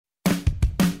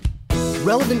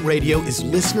Relevant Radio is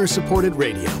listener-supported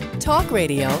radio. Talk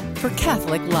radio for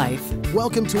Catholic life.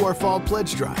 Welcome to our Fall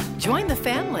Pledge Drive. Join the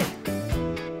family.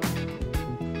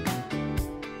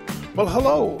 Well,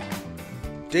 hello.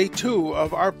 Day 2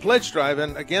 of our Pledge Drive.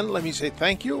 And again, let me say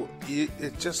thank you.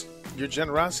 Your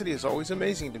generosity is always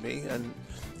amazing to me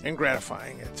and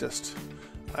gratifying.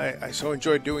 I so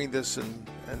enjoy doing this and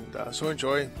so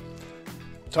enjoy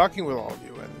talking with all of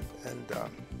you. And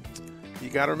you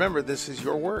got to remember, this is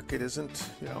your work. It isn't,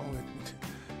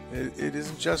 it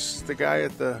isn't just the guy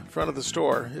at the front of the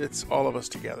store. It's all of us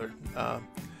together.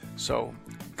 So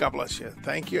God bless you.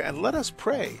 Thank you. And let us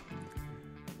pray.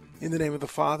 In the name of the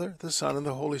Father, the Son, and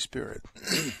the Holy Spirit.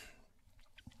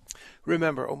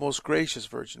 Remember, O most gracious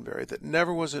Virgin Mary, that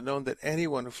never was it known that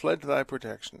anyone who fled to thy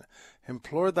protection,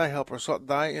 implored thy help, or sought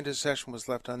thy intercession was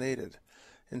left unaided.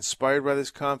 Inspired by this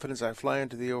confidence, I fly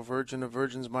unto thee, O Virgin of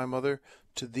Virgins, my Mother.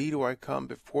 To thee do I come,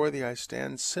 before thee I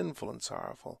stand, sinful and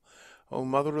sorrowful. O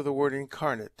Mother of the Word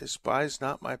incarnate, despise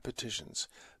not my petitions,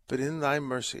 but in thy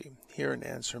mercy hear and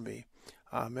answer me.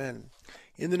 Amen.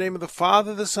 In the name of the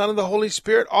Father, the Son, and the Holy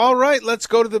Spirit. All right, let's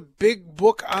go to the big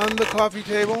book on the coffee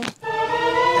table.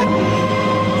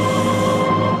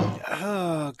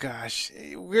 Oh, gosh.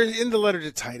 We're in the letter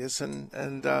to Titus,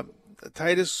 and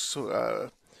Titus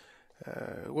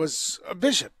was a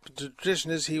bishop. The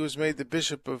tradition is he was made the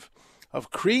bishop of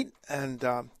Crete,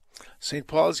 and St.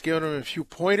 Paul has given him a few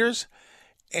pointers,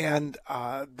 and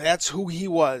that's who he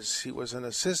was. He was an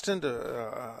assistant,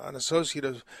 an associate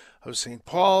of St.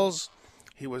 Paul's.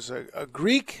 He was a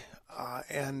Greek,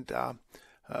 and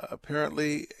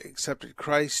apparently accepted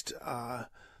Christ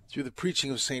through the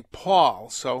preaching of St. Paul.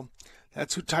 So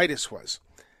that's who Titus was.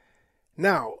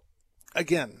 Now,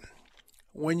 again,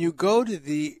 when you go to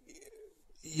the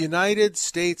United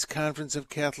States Conference of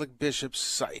Catholic Bishops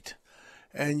site,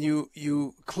 and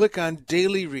you click on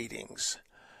daily readings,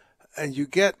 and you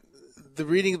get the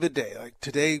reading of the day, like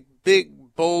today,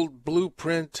 big, bold, blue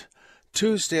print,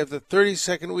 Tuesday of the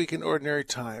 32nd week in Ordinary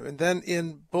Time, and then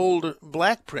in bold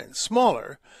black print,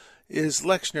 smaller, is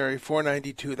Lectionary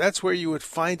 492. That's where you would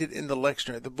find it in the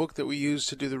Lectionary, the book that we use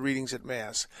to do the readings at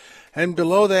Mass. And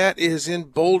below that is in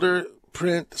bolder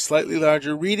print, slightly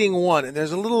larger, Reading 1, and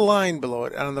there's a little line below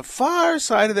it. And on the far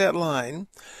side of that line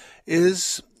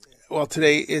is, well,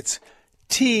 today it's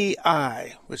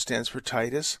TI, which stands for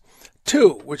Titus,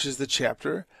 2, which is the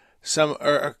chapter,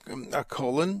 a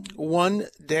colon,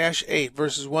 1-8,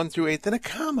 verses 1 through 8, then a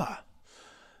comma,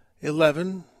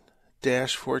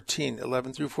 11-14,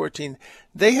 11 through 14.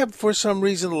 They have, for some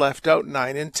reason, left out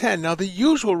 9 and 10. Now, the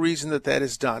usual reason that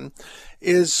is done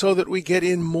is so that we get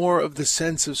in more of the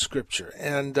sense of Scripture.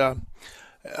 And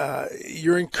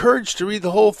you're encouraged to read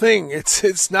the whole thing.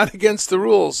 It's not against the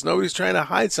rules. Nobody's trying to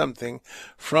hide something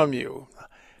from you.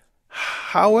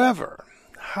 However,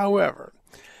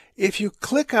 if you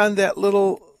click on that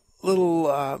little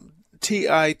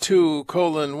TI2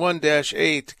 colon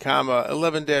 1-8 comma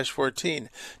 11-14,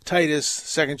 Titus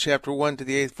 2nd chapter 1 to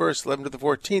the 8th verse, 11 to the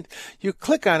 14th, you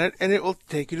click on it and it will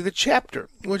take you to the chapter,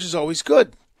 which is always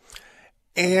good.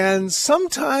 And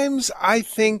sometimes I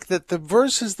think that the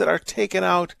verses that are taken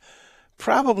out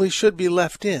probably should be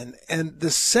left in. And the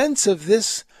sense of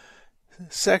this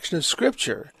section of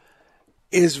Scripture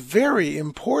is very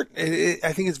important.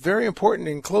 I think it's very important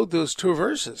to include those 2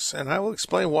 verses, and I will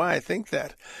explain why I think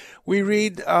that. We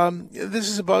read, this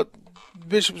is about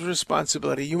bishop's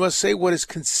responsibility. You must say what is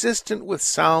consistent with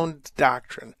sound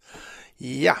doctrine.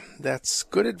 Yeah, that's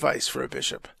good advice for a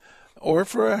bishop, or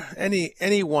for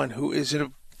anyone who is in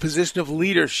a position of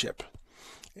leadership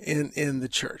in the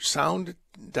church. Sound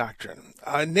doctrine.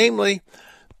 Namely,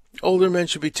 older men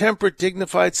should be temperate,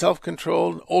 dignified,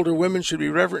 self-controlled. Older women should be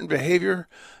reverent in behavior,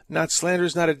 not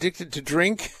slanderers, not addicted to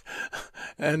drink.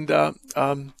 And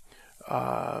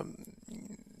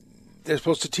they're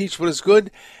supposed to teach what is good.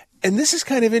 And this is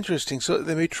kind of interesting. So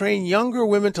they may train younger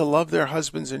women to love their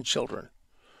husbands and children.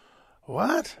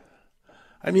 What?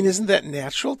 I mean, isn't that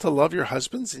natural to love your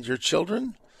husbands and your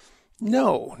children?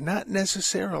 No, not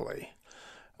necessarily.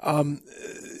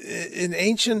 In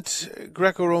ancient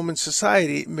Greco-Roman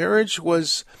society, marriage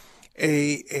was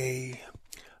a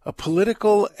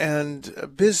political and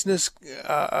business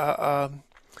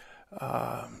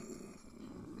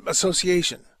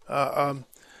association.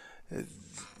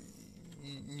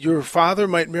 Your father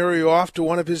might marry you off to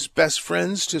one of his best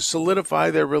friends to solidify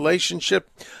their relationship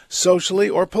socially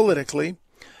or politically,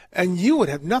 and you would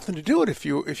have nothing to do with it.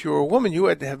 If you were a woman, you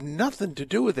had to have nothing to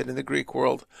do with it in the Greek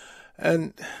world.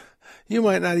 And you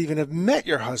might not even have met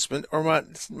your husband, or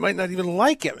might not even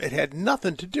like him. It had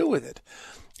nothing to do with it.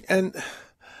 And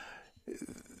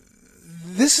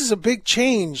this is a big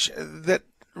change that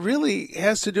really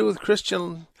has to do with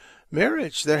Christian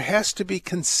marriage. There has to be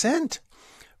consent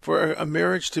for a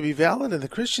marriage to be valid in the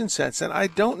Christian sense. And I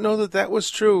don't know that that was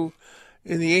true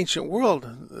in the ancient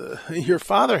world. Your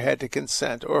father had to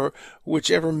consent, or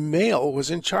whichever male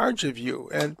was in charge of you.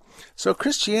 And so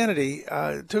Christianity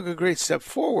took a great step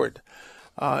forward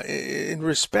in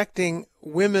respecting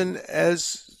women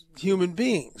as human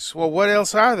beings. Well, what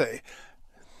else are they?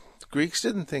 The Greeks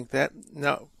didn't think that.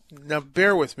 Now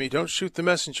bear with me. Don't shoot the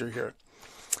messenger here.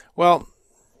 Well,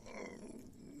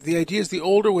 the idea is the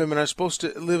older women are supposed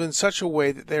to live in such a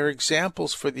way that they're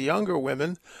examples for the younger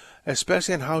women,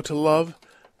 especially on how to love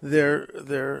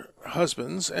their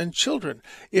husbands and children.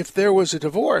 If there was a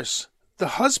divorce, the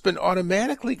husband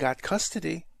automatically got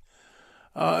custody.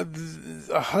 A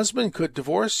husband could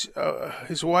divorce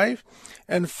his wife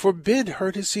and forbid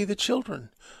her to see the children.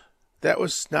 That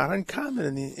was not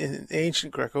uncommon in the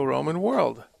ancient Greco-Roman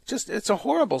world. It's a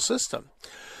horrible system.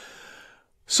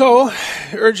 So,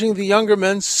 urging the younger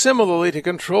men similarly to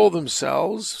control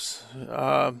themselves,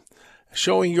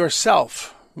 showing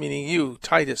yourself, meaning you,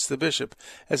 Titus, the bishop,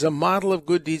 as a model of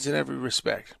good deeds in every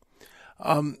respect.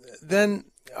 Then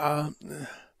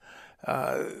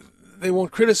they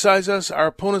won't criticize us. Our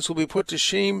opponents will be put to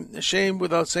shame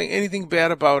without saying anything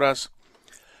bad about us.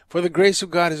 For the grace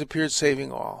of God has appeared,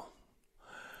 saving all.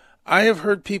 I have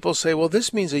heard people say, well,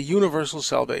 this means a universal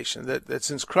salvation, that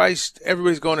since Christ,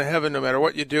 everybody's going to heaven no matter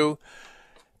what you do.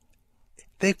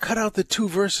 They've cut out the two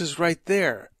verses right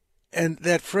there. And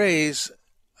that phrase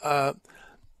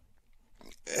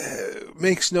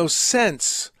makes no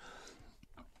sense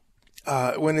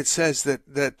when it says that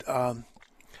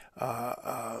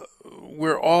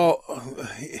we're all,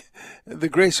 the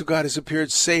grace of God has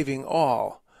appeared, saving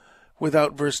all,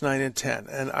 without verse 9 and 10.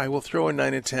 And I will throw in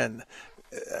 9 and 10.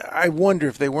 I wonder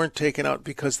if they weren't taken out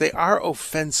because they are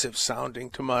offensive sounding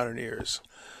to modern ears.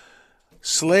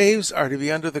 Slaves are to be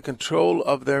under the control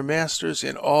of their masters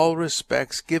in all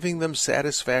respects, giving them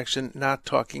satisfaction, not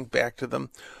talking back to them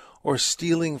or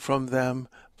stealing from them,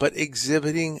 but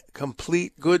exhibiting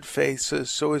complete good faith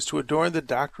so as to adorn the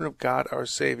doctrine of God our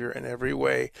Savior in every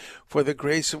way. For the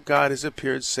grace of God has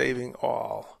appeared, saving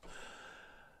all.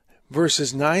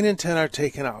 Verses 9 and 10 are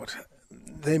taken out.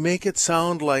 They make it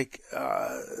sound like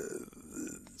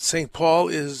St. Paul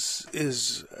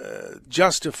is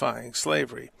justifying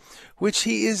slavery, which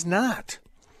he is not.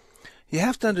 You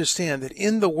have to understand that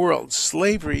in the world,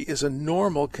 slavery is a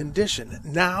normal condition,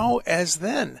 now as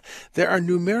then. There are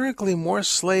numerically more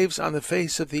slaves on the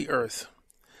face of the earth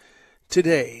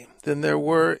today than there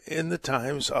were in the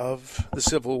times of the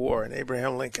Civil War and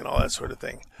Abraham Lincoln, all that sort of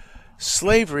thing.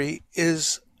 Slavery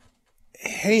is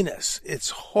heinous. It's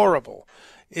horrible.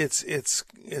 It's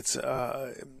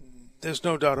there's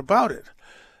no doubt about it.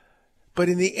 But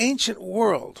in the ancient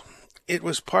world, it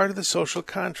was part of the social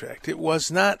contract. It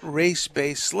was not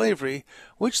race-based slavery,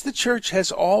 which the church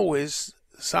has always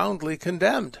soundly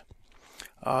condemned.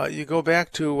 You go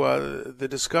back to the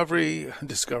discovery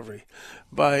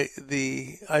by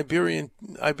the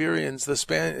Iberians, the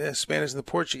Spanish and the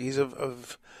Portuguese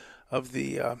of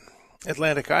the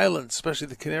Atlantic islands, especially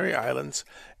the Canary Islands,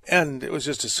 and it was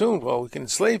just assumed, well, we can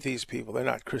enslave these people. They're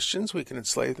not Christians. We can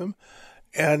enslave them.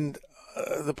 And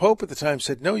the Pope at the time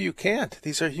said, no, you can't.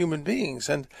 These are human beings.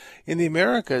 And in the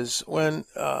Americas, when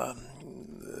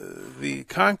the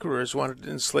conquerors wanted to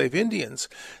enslave Indians,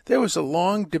 there was a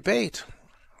long debate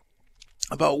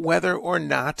about whether or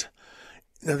not.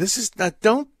 Now, this is not.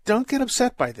 Don't get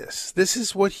upset by this. This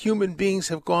is what human beings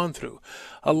have gone through.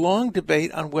 A long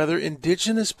debate on whether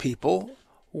indigenous people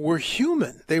were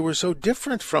human. They were so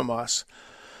different from us,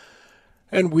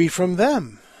 and we from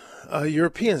them.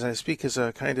 Europeans, I speak as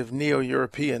a kind of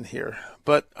neo-European here,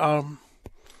 but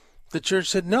the church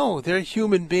said, no, they're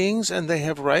human beings and they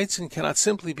have rights and cannot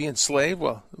simply be enslaved.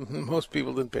 Well, most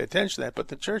people didn't pay attention to that, but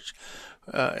the church,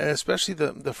 and especially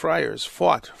the friars,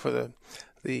 fought for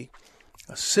the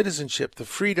citizenship, the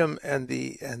freedom, and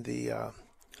the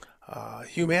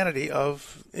humanity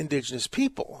of indigenous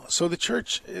people. So the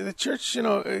church,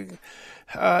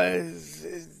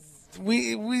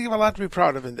 we have a lot to be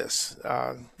proud of in this,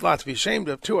 a lot to be ashamed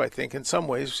of too, I think, in some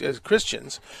ways as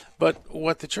Christians. But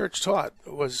what the church taught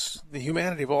was the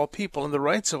humanity of all people and the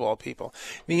rights of all people.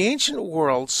 In the ancient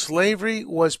world, slavery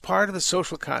was part of the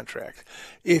social contract.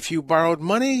 If you borrowed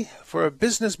money for a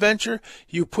business venture,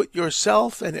 you put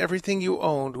yourself and everything you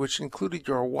owned, which included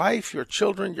your wife, your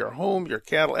children, your home, your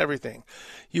cattle, everything.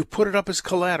 You put it up as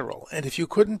collateral, and if you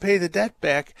couldn't pay the debt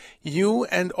back, you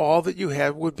and all that you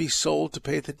had would be sold to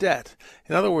pay the debt.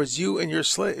 In other words, you and your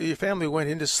family went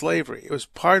into slavery. It was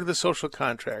part of the social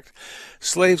contract.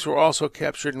 Slaves were were also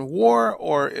captured in war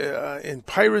or in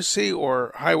piracy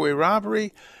or highway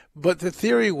robbery. But the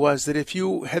theory was that if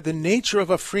you had the nature of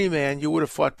a free man, you would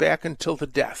have fought back until the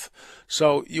death.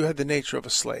 So you had the nature of a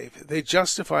slave. They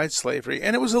justified slavery,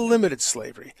 and it was a limited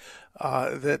slavery.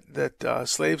 That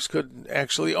slaves could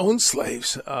actually own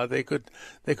slaves. They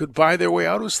could buy their way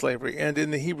out of slavery. And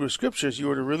in the Hebrew Scriptures, you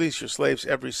were to release your slaves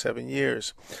every 7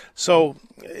 years. So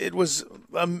it was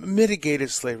a mitigated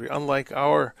slavery, unlike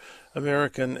our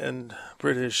American and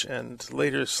British and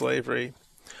later slavery.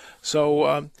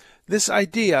 So this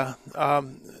idea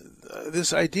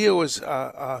was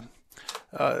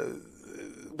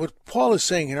what Paul is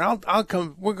saying here. I'll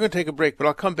come. We're going to take a break, but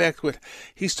I'll come back to it.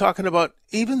 He's talking about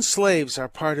even slaves are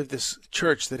part of this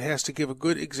church that has to give a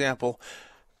good example.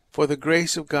 For the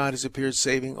grace of God has appeared,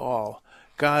 saving all.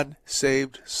 God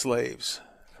saved slaves.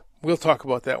 We'll talk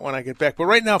about that when I get back. But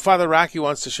right now, Father Rocky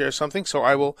wants to share something, so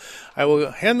I will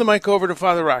hand the mic over to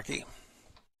Father Rocky.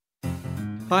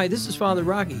 Hi, this is Father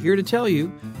Rocky, here to tell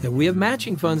you that we have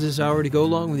matching funds this hour to go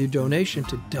along with your donation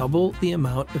to double the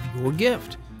amount of your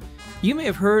gift. You may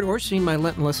have heard or seen my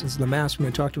Lenten lessons in the Mass when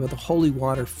I talked about the holy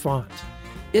water font.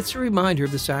 It's a reminder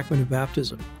of the sacrament of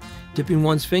baptism. Dipping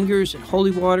one's fingers in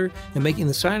holy water and making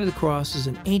the sign of the cross is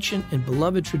an ancient and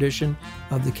beloved tradition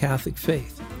of the Catholic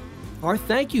faith. Our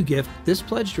thank you gift, this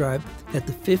pledge drive, at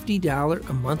the $50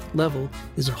 a month level,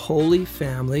 is a Holy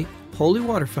Family holy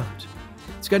water font.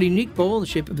 It's got a unique bowl in the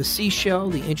shape of a seashell,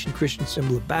 the ancient Christian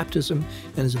symbol of baptism,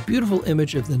 and is a beautiful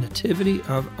image of the Nativity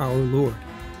of our Lord.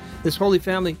 This Holy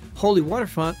Family holy water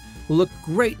font will look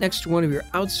great next to one of your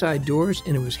outside doors,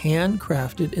 and it was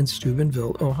handcrafted in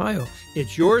Steubenville, Ohio.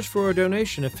 It's yours for a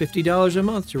donation of $50 a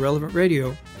month to Relevant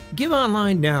Radio. Give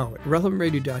online now at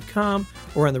relevantradio.com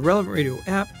or on the Relevant Radio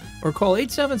app, or call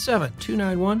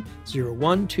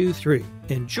 877-291-0123.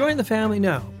 And join the family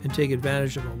now and take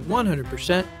advantage of a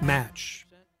 100% match.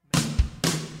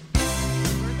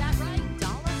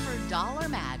 Dollar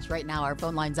match. Right now, our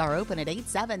phone lines are open at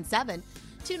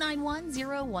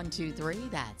 877-291-0123.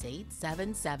 That's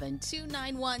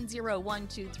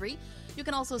 877-291-0123. You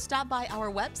can also stop by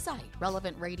our website,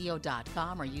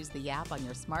 relevantradio.com, or use the app on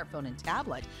your smartphone and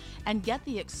tablet and get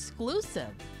the exclusive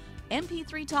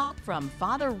MP3 talk from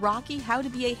Father Rocky, How to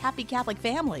Be a Happy Catholic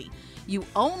Family. You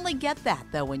only get that,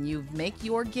 though, when you make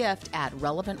your gift at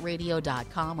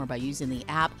relevantradio.com or by using the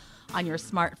app on your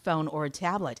smartphone or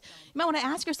tablet. You might want to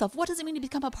ask yourself, what does it mean to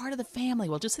become a part of the family?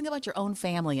 Well, just think about your own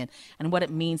family and what it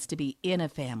means to be in a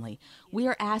family. We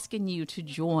are asking you to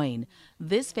join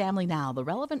this family now, the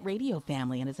Relevant Radio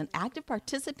family, and as an active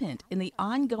participant in the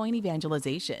ongoing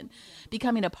evangelization.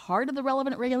 Becoming a part of the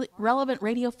Relevant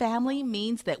Radio family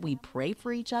means that we pray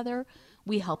for each other,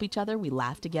 we help each other, we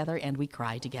laugh together, and we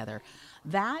cry together.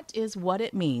 That is what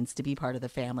it means to be part of the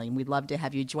family, and we'd love to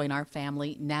have you join our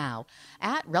family now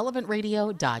at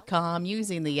relevantradio.com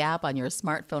using the app on your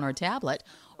smartphone or tablet,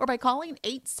 or by calling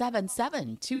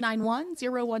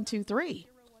 877-291-0123.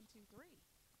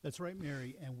 That's right,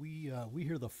 Mary, and we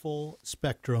hear the full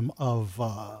spectrum of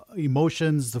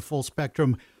emotions, the full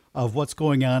spectrum of what's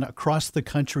going on across the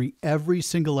country every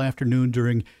single afternoon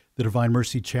during the Divine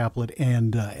Mercy Chaplet,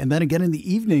 and then again in the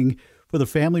evening for the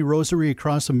Family Rosary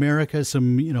across America.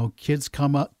 Some kids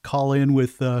call in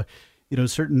with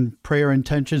certain prayer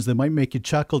intentions that might make you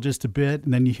chuckle just a bit,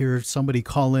 and then you hear somebody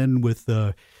call in with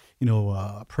a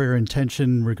prayer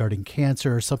intention regarding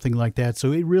cancer or something like that.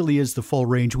 So it really is the full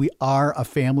range. We are a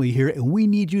family here, and we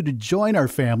need you to join our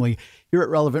family here at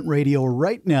Relevant Radio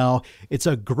right now. It's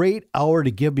a great hour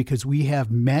to give because we have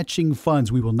matching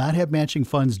funds. We will not have matching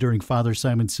funds during Father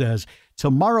Simon Says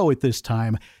tomorrow at this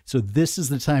time. So this is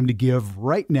the time to give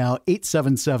right now,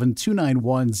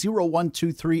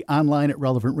 877-291-0123, online at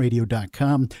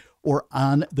relevantradio.com or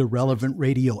on the Relevant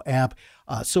Radio app.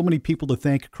 So many people to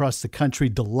thank across the country.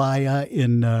 Delia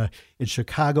in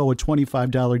Chicago, a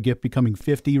 $25 gift becoming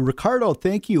 $50. Ricardo,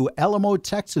 thank you. Alamo,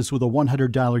 Texas, with a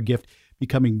 $100 gift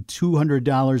becoming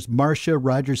 $200. Marcia,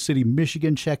 Rogers City,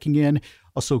 Michigan, checking in.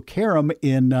 Also, Karam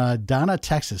in Donna,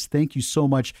 Texas. Thank you so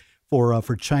much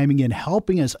for chiming in,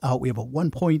 helping us out. We have a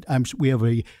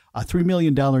 $3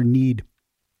 million need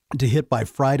to hit by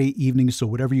Friday evening. So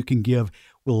whatever you can give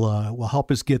will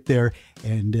help us get there,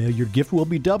 and your gift will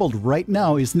be doubled right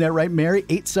now. Isn't that right, Mary?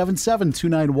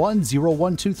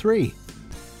 877-291-0123.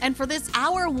 And for this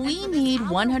hour, we need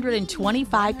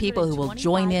 125 people who will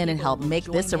join in and help make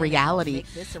this a reality.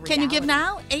 Can you give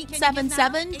now?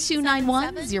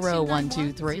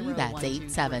 877-291-0123. That's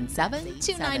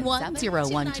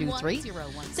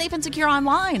 877-291-0123. Safe and secure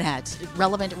online at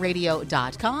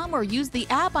relevantradio.com or use the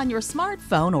app on your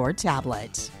smartphone or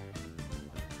tablet.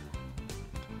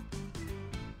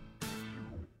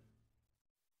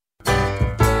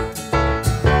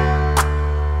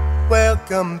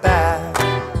 Welcome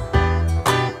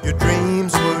back. Your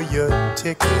dreams were your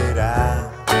ticket out.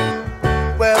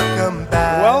 Welcome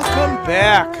back. Welcome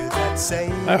back.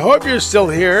 I hope you're still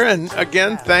here. And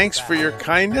again, thanks for your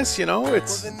kindness. You know,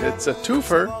 it's a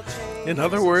twofer. In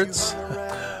other words,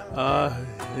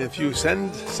 if you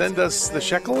send us the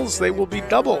shekels, they will be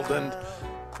doubled. And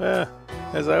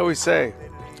as I always say,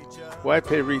 why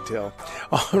pay retail?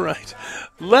 All right.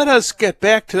 Let us get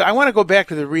back to... I want to go back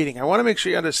to the reading. I want to make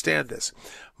sure you understand this.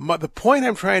 The point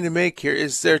I'm trying to make here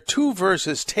is there are two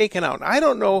verses taken out. I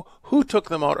don't know who took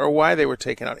them out or why they were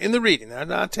taken out in the reading. They're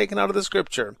not taken out of the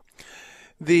scripture.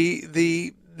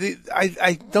 I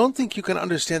don't think you can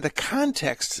understand the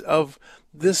context of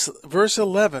this verse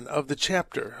 11 of the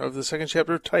chapter, of the second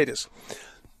chapter of Titus.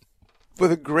 For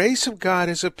the grace of God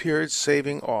has appeared,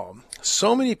 saving all.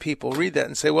 So many people read that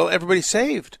and say, well, everybody's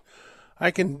saved. I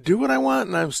can do what I want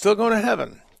and I'm still going to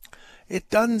heaven. It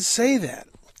doesn't say that.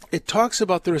 It talks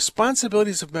about the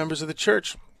responsibilities of members of the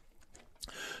church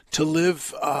to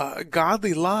live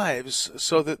godly lives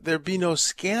so that there be no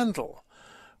scandal.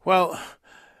 Well,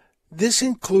 this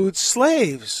includes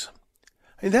slaves.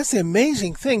 I mean, that's the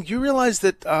amazing thing. Do you realize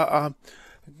that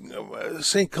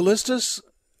St. Callistus,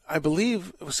 I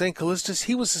believe it was St. Callistus,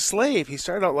 he was a slave. He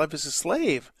started out life as a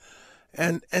slave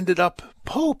and ended up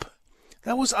Pope.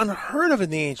 That was unheard of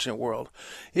in the ancient world.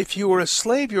 If you were a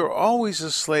slave, you were always a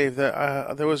slave.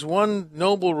 There was one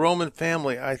noble Roman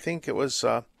family, I think it was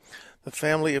the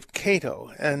family of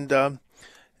Cato, and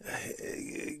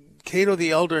Cato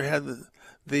the Elder had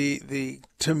the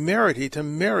temerity to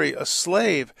marry a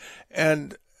slave,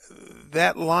 and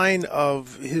that line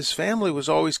of his family was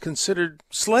always considered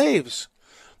slaves.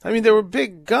 I mean, there were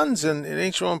big guns in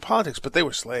ancient Roman politics, but they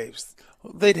were slaves.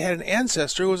 They'd had an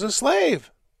ancestor who was a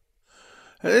slave.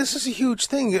 This is a huge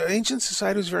thing. Ancient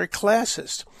society was very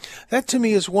classist. That, to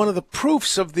me, is one of the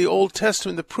proofs of the Old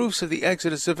Testament, the proofs of the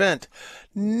Exodus event.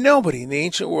 Nobody in the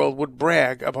ancient world would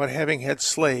brag about having had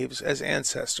slaves as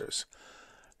ancestors.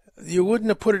 You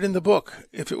wouldn't have put it in the book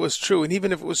if it was true, and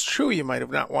even if it was true, you might have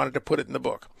not wanted to put it in the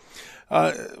book.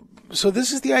 So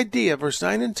this is the idea. Verse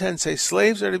 9 and 10 say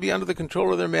slaves are to be under the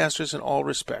control of their masters in all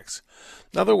respects.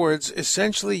 In other words,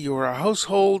 essentially, you are a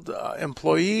household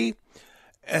employee,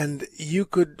 and you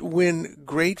could win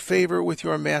great favor with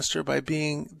your master by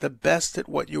being the best at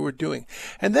what you were doing.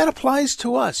 And that applies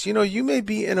to us. You know, you may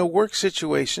be in a work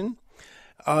situation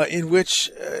in which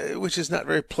is not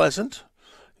very pleasant.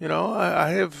 You know,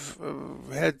 I have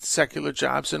had secular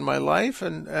jobs in my life,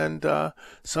 and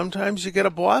sometimes you get a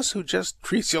boss who just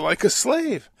treats you like a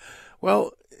slave.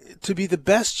 Well, to be the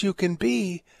best you can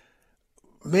be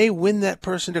may win that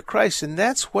person to Christ, and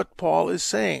that's what Paul is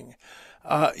saying.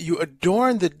 You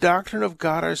adorn the doctrine of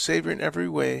God our Savior in every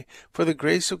way, for the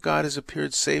grace of God has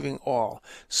appeared, saving all.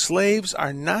 Slaves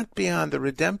are not beyond the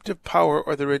redemptive power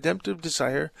or the redemptive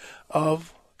desire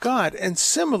of God. And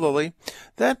similarly,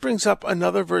 that brings up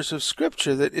another verse of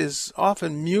Scripture that is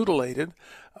often mutilated,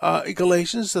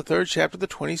 Galatians, the 3rd chapter, the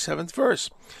 27th verse.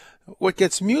 What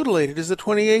gets mutilated is the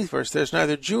 28th verse. There's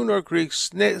neither Jew nor Greek,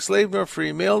 slave nor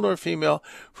free, male nor female,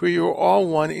 for you are all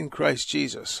one in Christ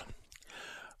Jesus.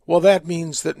 Well, that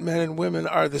means that men and women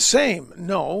are the same.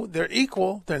 No, they're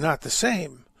equal. They're not the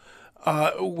same,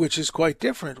 which is quite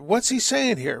different. What's he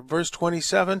saying here? Verse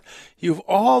 27, you've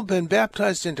all been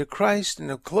baptized into Christ and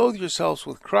have clothed yourselves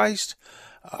with Christ.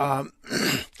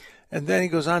 And then he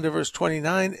goes on to verse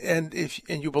 29, and if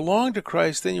you belong to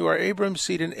Christ, then you are Abraham's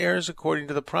seed and heirs according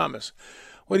to the promise.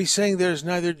 What he's saying there is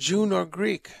neither Jew nor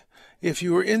Greek. If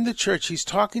you were in the church, he's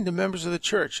talking to members of the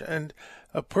church, and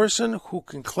a person who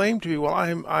can claim to be, well,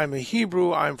 I'm a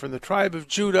Hebrew, I'm from the tribe of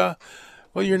Judah.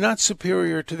 Well, you're not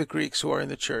superior to the Greeks who are in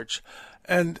the church.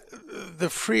 And the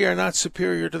free are not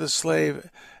superior to the slave.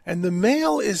 And the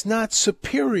male is not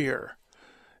superior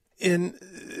in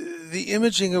the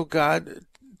imaging of God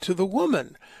to the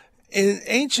woman. In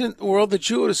ancient world, the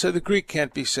Jew would have said the Greek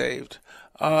can't be saved.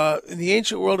 In the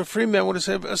ancient world, a free man would have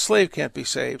said a slave can't be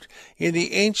saved. In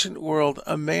the ancient world,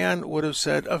 a man would have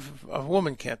said a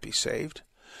woman can't be saved.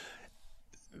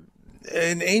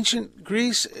 In ancient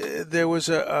Greece, there was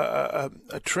a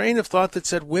train of thought that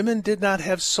said women did not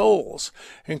have souls,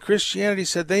 and Christianity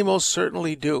said they most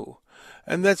certainly do.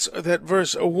 And that's that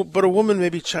verse, but a woman may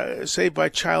be saved by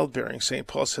childbearing, St.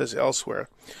 Paul says elsewhere.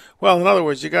 Well, in other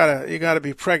words, you gotta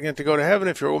be pregnant to go to heaven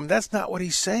if you're a woman. That's not what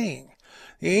he's saying.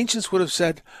 The ancients would have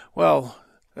said, well,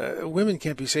 women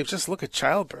can't be saved. Just look at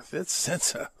childbirth.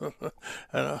 That's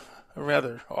a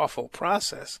rather awful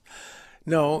process.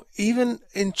 No, even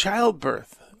in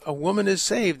childbirth, a woman is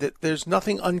saved, that there's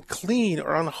nothing unclean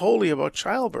or unholy about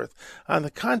childbirth. On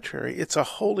the contrary, it's a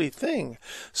holy thing.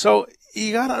 So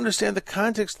you got to understand the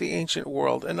context of the ancient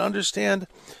world and understand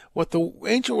what the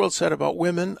ancient world said about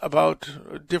women,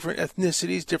 about different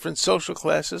ethnicities, different social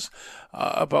classes,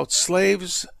 about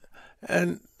slaves.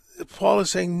 And Paul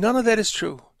is saying none of that is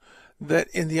true. That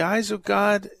in the eyes of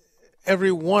God,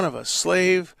 every one of us,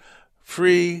 slave,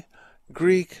 free,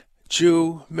 Greek,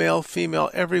 Jew, male, female,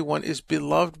 everyone is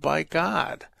beloved by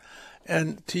God.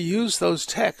 And to use those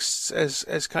texts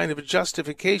as kind of a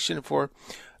justification for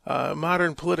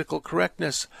modern political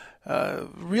correctness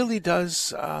really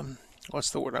does,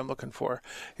 what's the word I'm looking for?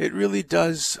 It really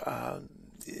does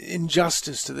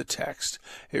injustice to the text.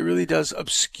 It really does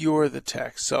obscure the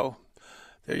text. So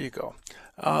there you go.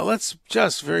 Let's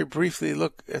just very briefly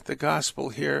look at the gospel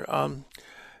here.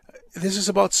 This is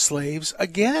about slaves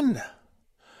again.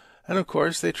 And of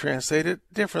course, they translate it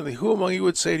differently. Who among you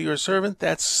would say to your servant,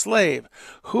 that's slave?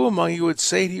 Who among you would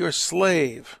say to your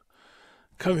slave,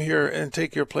 come here and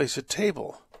take your place at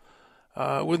table?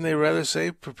 Wouldn't they rather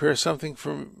say, prepare something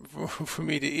for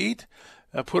me to eat?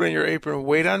 Put on your apron and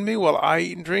wait on me while I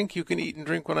eat and drink. You can eat and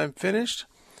drink when I'm finished.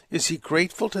 Is he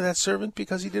grateful to that servant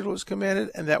because he did what was commanded?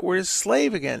 And that word is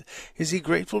slave again. Is he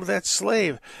grateful to that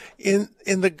slave? In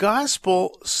the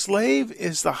gospel, slave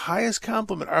is the highest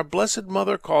compliment. Our Blessed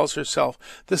Mother calls herself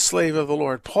the slave of the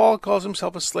Lord. Paul calls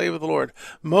himself a slave of the Lord.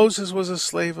 Moses was a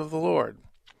slave of the Lord.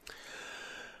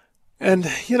 And,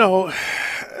 you know,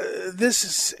 this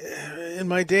is in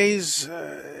my days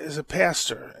as a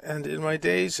pastor and in my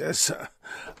days as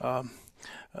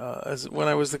when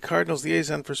I was the Cardinals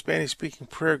liaison for Spanish-speaking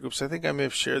prayer groups. I think I may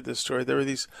have shared this story. There were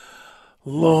these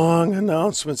long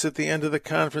announcements at the end of the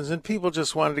conference, and people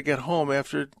just wanted to get home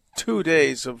after 2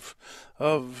 days of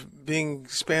being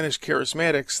Spanish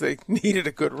charismatics. They needed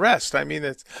a good rest. I mean,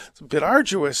 it's a bit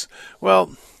arduous.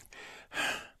 Well,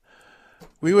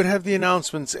 we would have the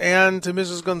announcements, and to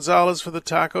Mrs. Gonzalez for the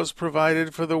tacos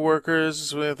provided for the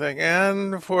workers,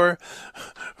 and for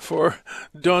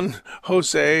Don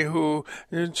Jose, who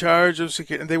in charge of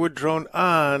security. And they would drone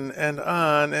on and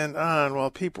on and on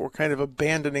while people were kind of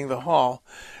abandoning the hall.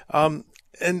 And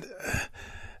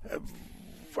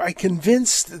I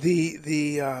convinced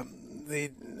the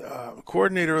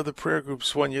coordinator of the prayer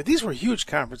groups one year. These were huge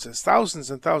conferences, thousands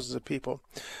and thousands of people.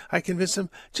 I convinced him,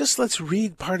 just let's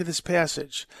read part of this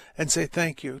passage and say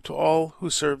thank you to all who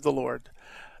serve the Lord.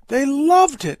 They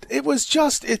loved it.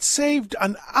 It saved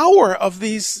an hour of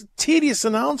these tedious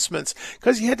announcements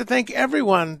because you had to thank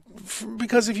everyone,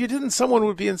 because if you didn't, someone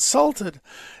would be insulted.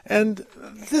 And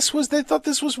they thought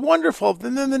this was wonderful.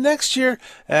 And then the next year,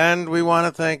 and we want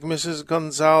to thank Mrs.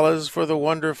 Gonzalez for the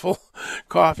wonderful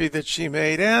coffee that she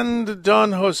made, and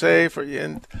Don Jose for you.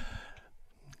 And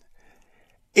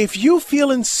if you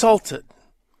feel insulted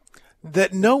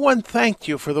that no one thanked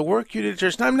you for the work you did at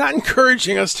church. Now, I'm not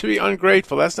encouraging us to be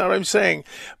ungrateful. That's not what I'm saying.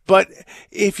 But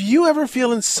if you ever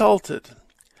feel insulted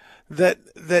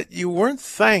that you weren't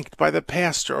thanked by the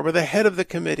pastor or by the head of the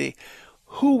committee,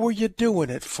 who were you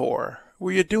doing it for?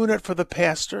 Were you doing it for the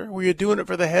pastor? Were you doing it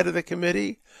for the head of the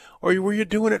committee? Or were you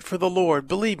doing it for the Lord?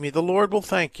 Believe me, the Lord will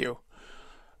thank you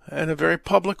in a very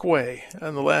public way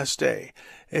on the last day.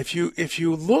 If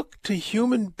you look to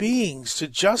human beings to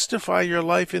justify your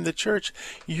life in the church,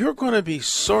 you're going to be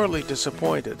sorely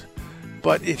disappointed.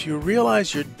 But if you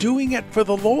realize you're doing it for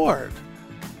the Lord,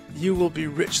 you will be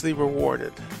richly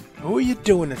rewarded. Who are you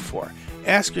doing it for?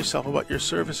 Ask yourself about your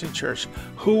service in church.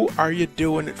 Who are you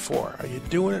doing it for? Are you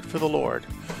doing it for the Lord?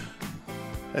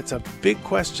 That's a big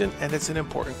question, and it's an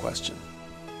important question.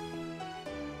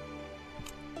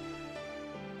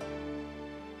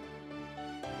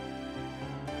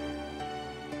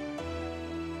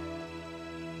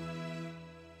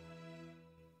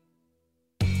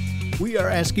 We are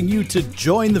asking you to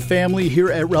join the family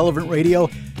here at Relevant Radio,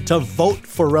 to vote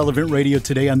for Relevant Radio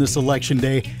today on this election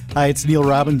day. Hi, it's Neil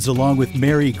Robbins along with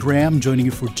Mary Graham, joining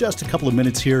you for just a couple of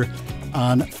minutes here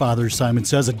on Father Simon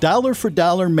Says. A dollar for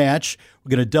dollar match.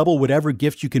 We're going to double whatever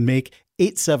gift you can make.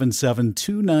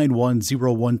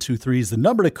 877-291-0123 is the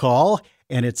number to call,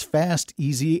 and it's fast,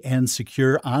 easy, and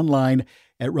secure online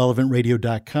at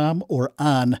relevantradio.com or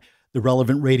on the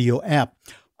Relevant Radio app.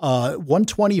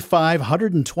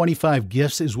 125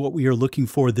 gifts is what we are looking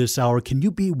for this hour. Can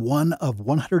you be one of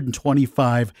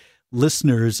 125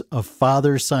 listeners of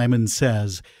Father Simon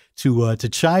Says to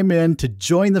chime in, to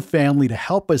join the family, to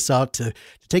help us out, to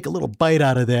take a little bite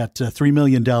out of that $3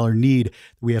 million need that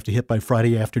we have to hit by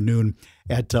Friday afternoon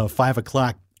at 5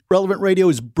 o'clock. Relevant Radio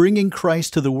is bringing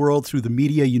Christ to the world through the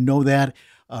media. You know that.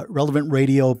 Relevant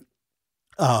Radio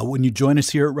when you join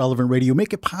us here at Relevant Radio,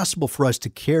 make it possible for us to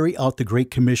carry out the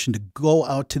Great Commission, to go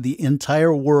out to the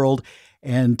entire world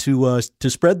and to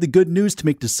spread the good news, to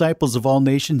make disciples of all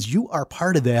nations. You are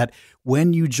part of that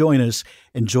when you join us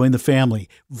and join the family.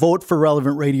 Vote for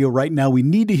Relevant Radio right now. We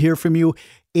need to hear from you.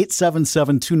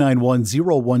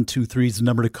 877-291-0123 is the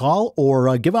number to call,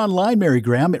 or give online, Mary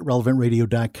Graham, at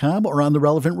relevantradio.com or on the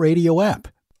Relevant Radio app.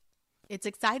 It's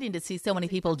exciting to see so many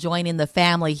people join in the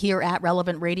family here at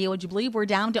Relevant Radio. Would you believe we're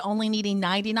down to only needing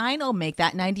 99? Oh, make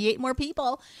that 98 more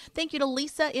people. Thank you to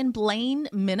Lisa in Blaine,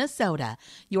 Minnesota.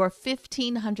 Your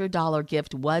 $1,500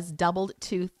 gift was doubled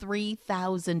to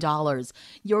 $3,000.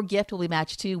 Your gift will be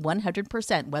matched to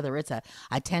 100%, whether it's a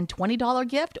 $10, $20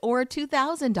 gift or a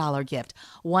 $2,000 gift.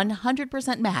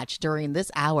 100% match during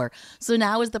this hour. So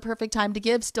now is the perfect time to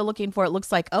give. Still looking for, it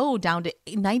looks like, down to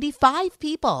 95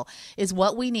 people is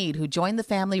what we need who join the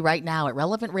family right now at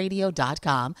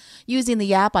relevantradio.com using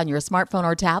the app on your smartphone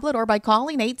or tablet, or by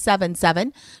calling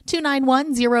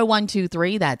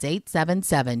 877-291-0123. That's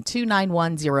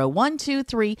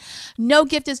 877-291-0123. No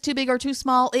gift is too big or too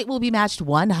small. It will be matched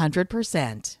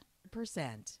 100%.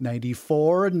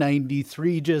 94,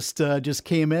 93 just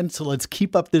came in, so let's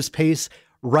keep up this pace.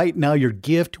 Right now, your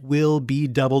gift will be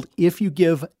doubled if you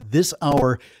give this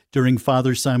hour during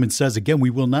Father Simon Says. Again, we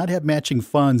will not have matching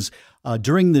funds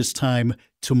during this time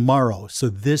tomorrow. So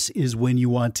this is when you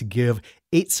want to give.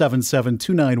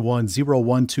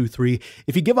 877-291-0123.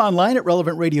 If you give online at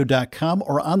relevantradio.com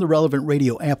or on the Relevant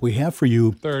Radio app, we have for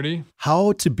you 30.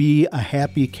 How to Be a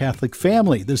Happy Catholic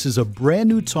Family. This is a brand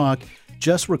new talk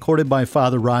just recorded by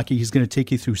Father Rocky. He's going to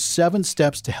take you through 7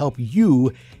 steps to help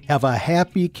you have a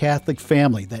happy Catholic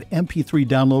family. That MP3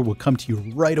 download will come to you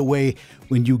right away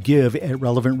when you give at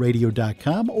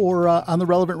relevantradio.com or on the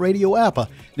Relevant Radio app. An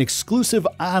exclusive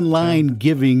online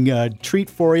giving treat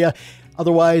for you.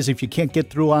 Otherwise, if you can't get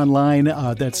through online,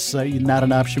 that's not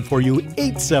an option for you.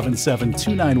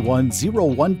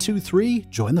 877-291-0123.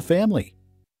 Join the family.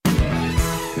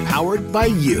 Powered by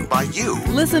you.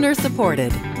 Listener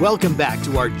supported. Welcome back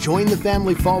to our Join the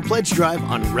Family Fall Pledge Drive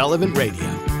on Relevant Radio.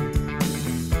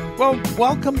 Well,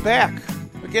 welcome back.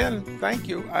 Again, thank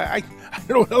you. I don't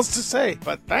know what else to say,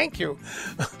 but thank you.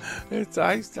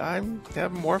 I'm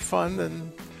having more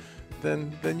fun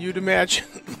than you'd imagine,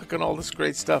 looking all this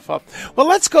great stuff up. Well,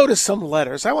 let's go to some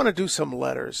letters. I want to do some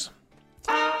letters.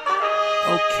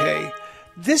 Okay.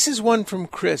 This is one from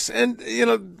Chris. And,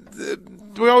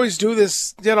 we always do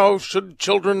this, should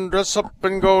children dress up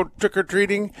and go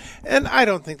trick-or-treating? And I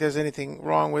don't think there's anything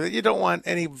wrong with it. You don't want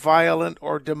any violent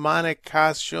or demonic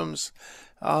costumes.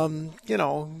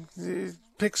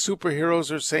 Pick superheroes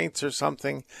or saints or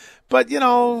something. But,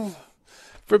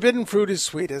 forbidden fruit is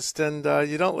sweetest, and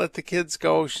you don't let the kids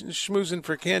go schmoozing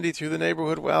for candy through the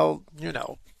neighborhood. Well,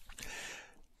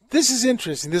 This is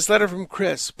interesting. This letter from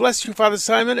Chris. Bless you, Father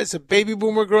Simon. As a baby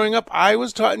boomer growing up, I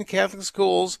was taught in Catholic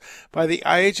schools by the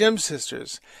IHM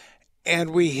sisters.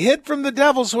 And we hid from the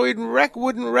devil so he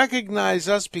wouldn't recognize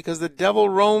us, because the devil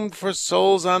roamed for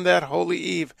souls on that holy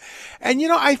eve. And,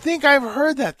 I think I've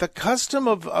heard that. The custom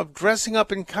of dressing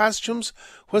up in costumes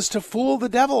was to fool the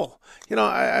devil.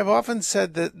 I've often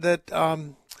said that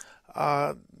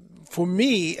for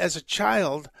me as a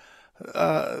child,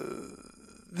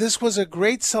 this was a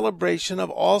great celebration of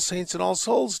All Saints and All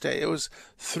Souls Day. It was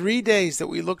 3 days that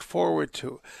we looked forward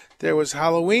to. There was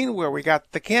Halloween, where we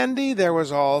got the candy. There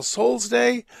was All Souls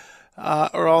Day,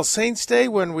 or All Saints Day,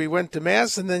 when we went to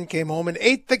Mass and then came home and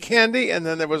ate the candy. And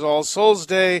then there was All Souls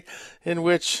Day, in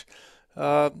which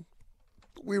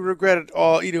we regretted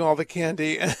eating all the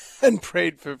candy and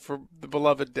prayed for the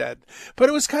beloved dead. But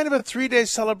it was kind of a 3-day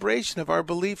celebration of our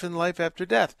belief in life after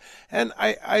death. And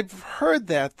I've heard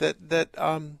that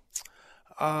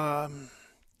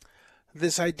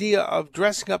this idea of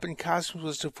dressing up in costumes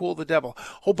was to fool the devil.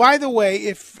 Oh, by the way,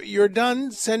 if you're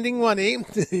done sending money,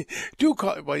 do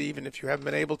call, well, even if you haven't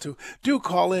been able to, do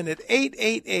call in at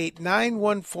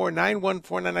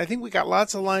 888-914-9149. I think we got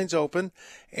lots of lines open,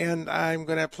 and I'm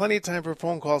going to have plenty of time for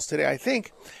phone calls today, I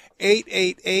think.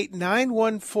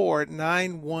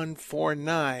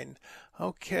 888-914-9149.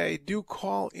 Okay, do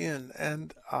call in,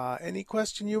 and any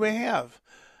question you may have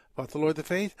about the Lord, the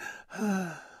faith,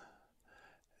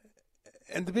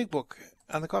 and the big book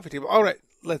on the coffee table. All right,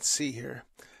 let's see here.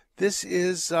 This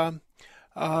is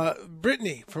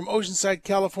Brittany from Oceanside,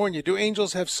 California. Do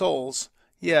angels have souls?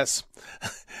 Yes.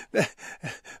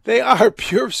 They are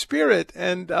pure spirit,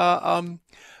 and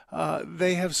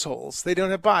they have souls. They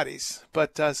don't have bodies.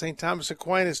 But St. Thomas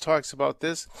Aquinas talks about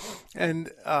this,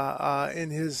 and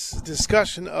in his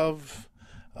discussion of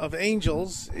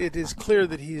angels, it is clear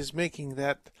that he is making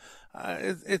that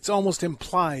it's almost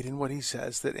implied in what he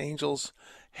says that angels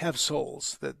have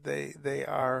souls, that they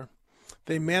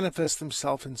manifest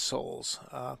themselves in souls.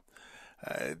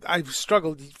 I've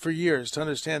struggled for years to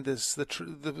understand this,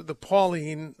 the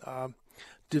Pauline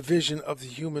division of the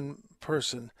human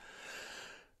person,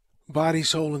 body,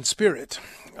 soul, and spirit.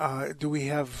 Do we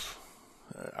have,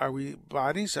 are we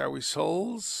bodies? Are we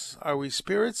souls? Are we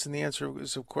spirits? And the answer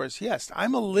is, of course, yes.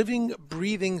 I'm a living,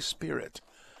 breathing spirit,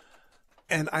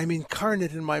 and I'm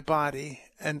incarnate in my body,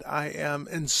 and I am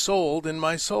ensouled in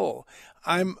my soul.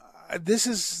 I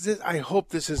hope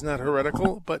this is not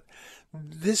heretical, but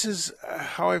this is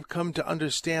how I've come to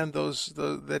understand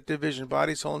that division,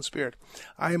 body, soul, and spirit.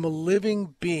 I am a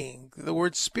living being. The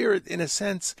word spirit, in a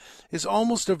sense, is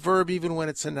almost a verb even when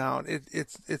it's a noun.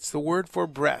 It's the word for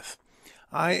breath.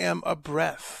 I am a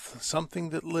breath, something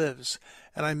that lives,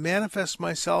 and I manifest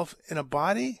myself in a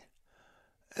body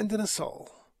and in a soul.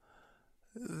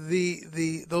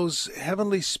 Those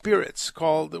heavenly spirits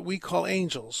that we call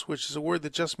angels, which is a word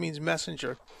that just means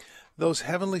messenger. Those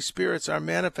heavenly spirits are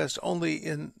manifest only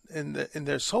in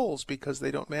their souls, because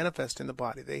they don't manifest in the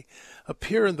body. They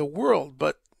appear in the world,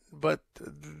 but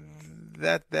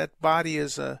that body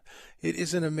isn't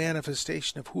a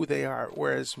manifestation of who they are.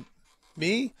 Whereas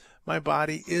my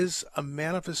body is a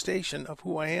manifestation of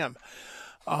who I am.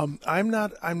 I'm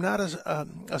not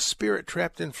a spirit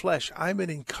trapped in flesh. I'm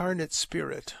an incarnate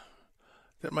spirit.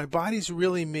 That my body's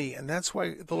really me, and that's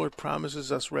why the Lord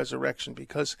promises us resurrection,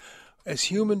 because as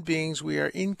human beings we are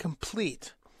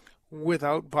incomplete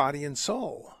without body and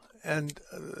soul. And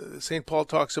St. Paul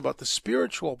talks about the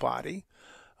spiritual body.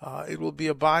 It will be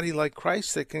a body like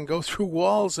Christ that can go through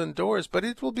walls and doors, but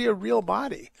it will be a real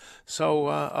body. So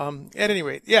at any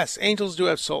rate, yes, angels do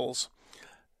have souls.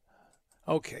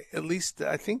 Okay, at least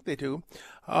I think they do.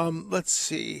 Let's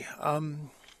see.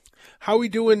 How we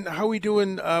doing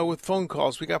with phone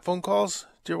calls? We got phone calls?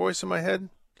 Dear Voice in my head?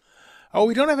 Oh,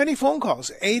 we don't have any phone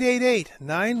calls.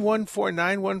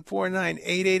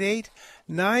 888-914-9149.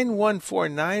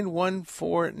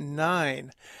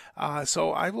 888-914-9149.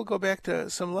 So I will go back to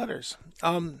some letters.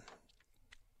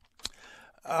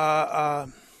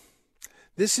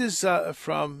 This is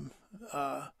from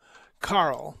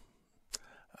Carl,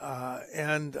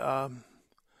 and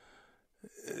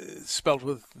spelled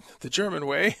with the German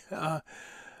way.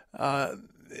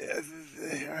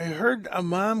 I heard a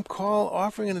mom call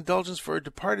offering an indulgence for her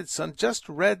departed son. Just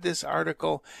read this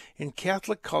article in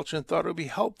Catholic Culture and thought it would be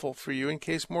helpful for you in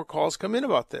case more calls come in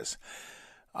about this.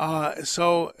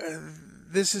 So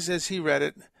this is as he read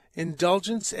it.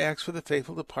 Indulgence acts for the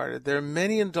faithful departed. There are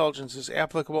many indulgences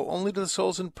applicable only to the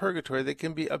souls in purgatory that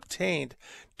can be obtained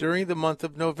during the month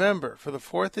of November for the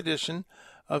 4th edition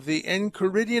of the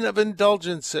Enchiridion of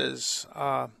Indulgences.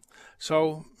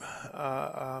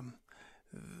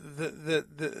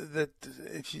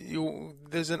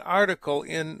 There's an article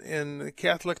in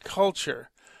Catholic Culture,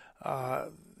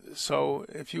 so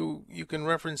if you can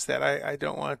reference that. I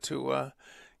don't want to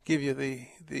give you the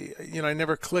I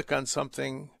never click on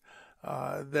something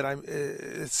that I'm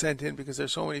sent in, because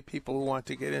there's so many people who want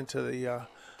to get into the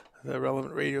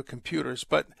relevant radio computers.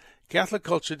 But Catholic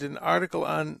Culture did an article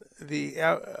on the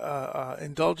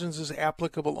indulgences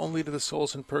applicable only to the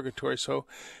souls in purgatory, so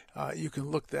you can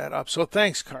look that up. So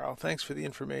thanks, Carl. Thanks for the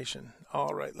information.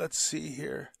 All right, let's see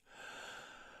here.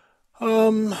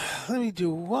 Let me do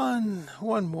one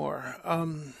more.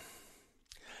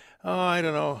 I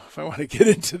don't know if I want to get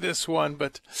into this one,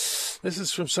 but this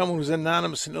is from someone who's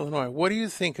anonymous in Illinois. What do you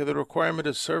think of the requirement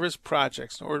of service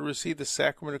projects in order to receive the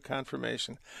sacrament of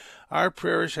confirmation? Our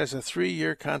parish has a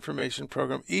 3-year confirmation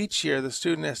program. Each year, the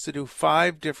student has to do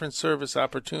 5 different service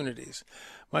opportunities.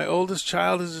 My oldest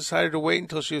child has decided to wait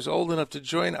until she was old enough to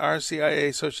join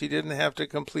RCIA so she didn't have to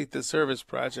complete the service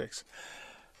projects.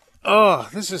 Oh,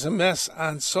 this is a mess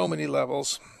on so many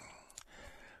levels.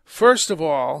 First of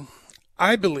all,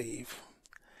 I believe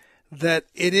that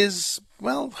it is,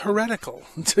 heretical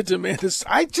to demand this.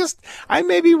 I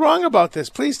may be wrong about this.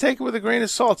 Please take it with a grain of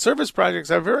salt. Service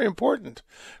projects are very important.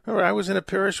 Remember, I was in a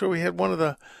parish where we had one of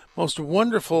the most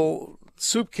wonderful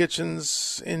soup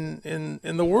kitchens in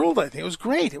the world, I think. It was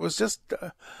great. It was just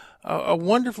a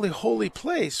wonderfully holy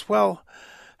place. Well,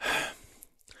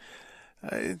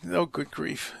 oh, good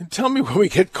grief. Tell me when we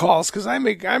get calls, because I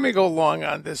may go long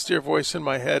on this, dear voice in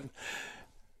my head.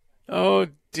 Oh,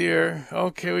 dear.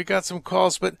 Okay, we got some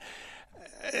calls, but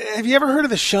have you ever heard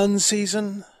of the shun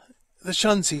season? The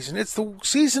shun season. It's the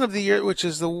season of the year which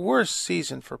is the worst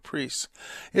season for priests.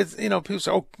 It's, people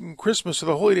say, oh, Christmas or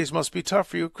the holy days must be tough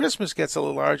for you. Christmas gets a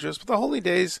little arduous, but the holy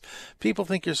days, people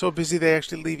think you're so busy they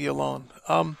actually leave you alone.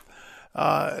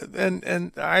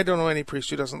 And I don't know any priest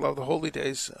who doesn't love the holy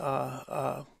days.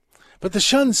 But the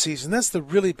shun season, that's the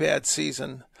really bad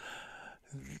season.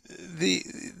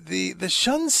 The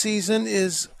shun season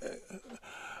is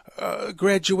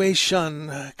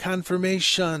graduation,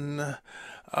 confirmation,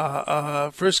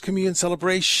 First Communion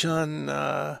celebration,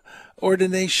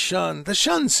 ordination, the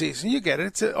shun season. You get it.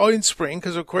 It's all in spring,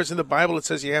 because, of course, in the Bible it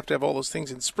says you have to have all those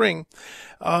things in spring.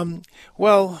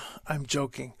 Well, I'm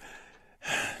joking.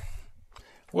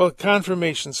 Well,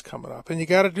 confirmation's coming up, and you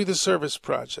got to do the service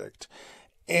project.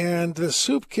 And the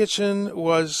soup kitchen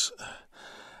was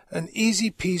an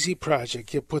easy-peasy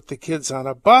project. You put the kids on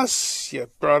a bus, you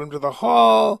brought them to the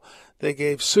hall, they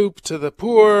gave soup to the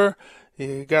poor,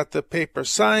 you got the paper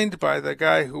signed by the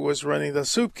guy who was running the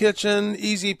soup kitchen,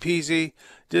 easy-peasy,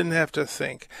 didn't have to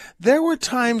think. There were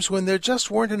times when there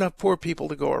just weren't enough poor people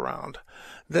to go around,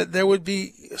 that there would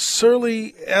be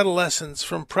surly adolescents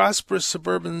from prosperous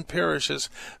suburban parishes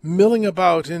milling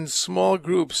about in small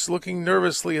groups, looking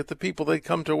nervously at the people they'd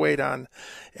come to wait on.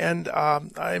 And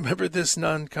I remember this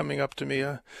nun coming up to me,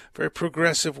 a very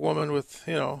progressive woman with,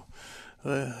 the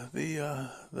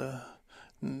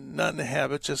not in a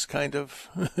habit, just kind of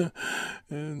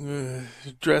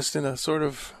dressed in a sort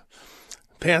of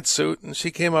pantsuit, and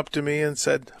she came up to me and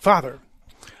said, "Father,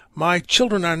 my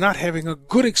children are not having a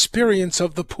good experience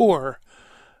of the poor."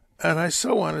 And I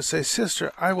so want to say,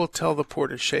 "Sister, I will tell the poor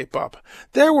to shape up."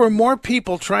 There were more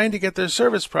people trying to get their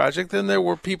service project than there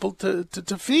were people to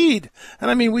feed.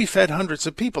 And I mean, we fed hundreds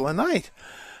of people a night.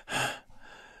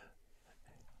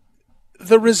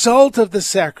 The result of the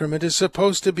sacrament is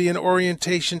supposed to be an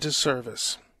orientation to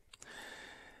service.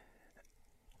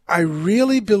 I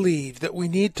really believe that we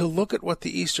need to look at what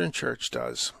the Eastern Church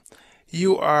does.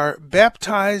 You are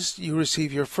baptized, you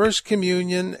receive your first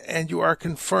communion, and you are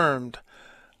confirmed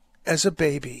as a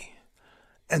baby.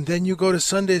 And then you go to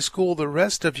Sunday school the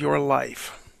rest of your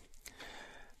life.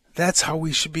 That's how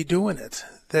we should be doing it.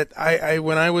 That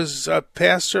when I was a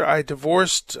pastor, I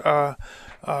divorced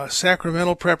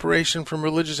sacramental preparation from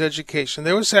religious education.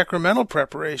 There was sacramental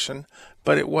preparation,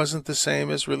 but it wasn't the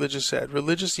same as religious ed.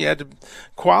 Religious, you had to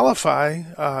qualify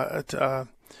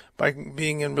by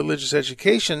being in religious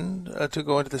education to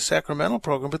go into the sacramental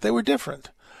program, but they were different.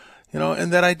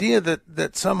 And that idea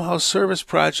that somehow service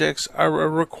projects are a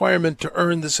requirement to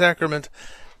earn the sacrament,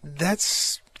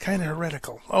 that's kind of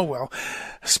heretical. Oh, well,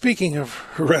 speaking of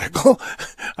heretical,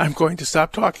 I'm going to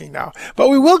stop talking now. But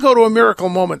we will go to a miracle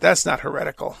moment. That's not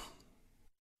heretical.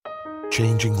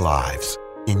 Changing lives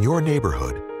in your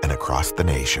neighborhood and across the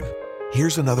nation.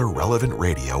 Here's another Relevant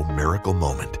Radio miracle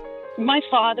moment. My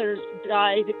father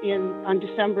died on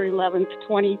December 11th,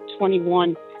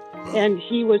 2021, and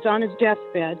he was on his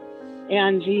deathbed,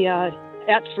 and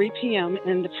at 3 p.m.,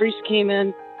 and the priest came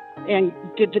in and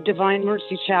did the Divine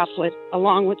Mercy Chaplet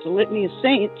along with the Litany of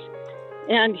Saints,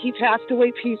 and he passed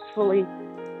away peacefully.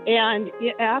 And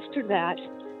after that,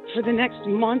 for the next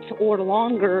month or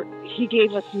longer, he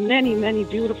gave us many, many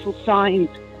beautiful signs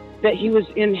that he was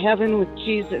in heaven with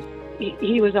Jesus.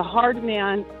 He was a hard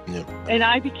man, and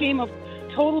I became a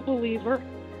total believer.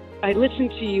 I listen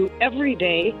to you every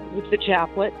day with the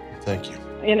chaplet. Thank you.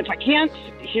 And if I can't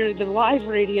hear the live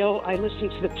radio, I listen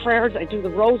to the prayers. I do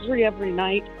the rosary every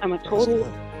night. I'm a total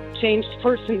changed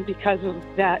person because of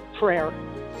that prayer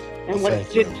and what it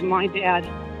did to my dad.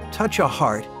 Touch a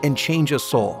heart and change a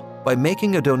soul by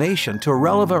making a donation to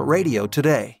Relevant Radio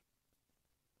today.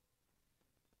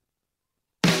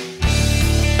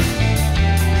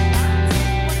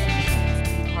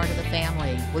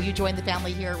 Will you join the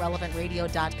family here at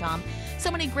relevantradio.com?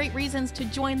 So many great reasons to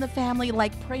join the family,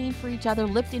 like praying for each other,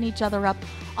 lifting each other up,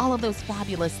 all of those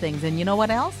fabulous things. And you know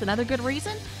what else? Another good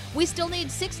reason? We still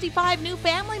need 65 new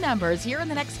family members here in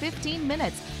the next 15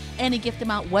 minutes. Any gift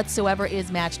amount whatsoever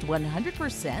is matched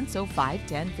 100%, so $5,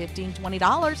 $10, $15,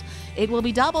 $20. It will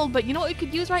be doubled, but you know what we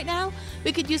could use right now?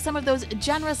 We could use some of those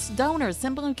generous donors.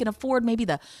 Someone can afford maybe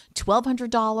the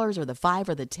 $1,200 or the $5,000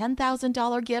 or the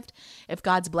 $10,000 gift. If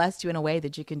God's blessed you in a way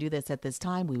that you can do this at this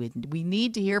time, we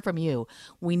need to hear from you.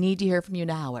 We need to hear from you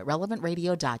now at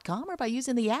relevantradio.com or by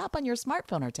using the app on your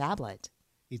smartphone or tablet.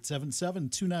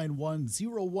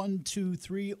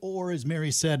 877-291-0123, or as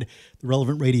Mary said, the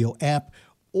Relevant Radio app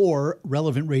or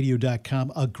relevantradio.com,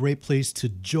 a great place to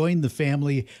join the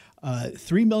family.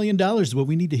 $3 million is what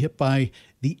we need to hit by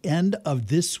the end of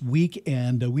this week,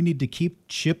 and we need to keep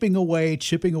chipping away.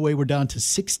 We're down to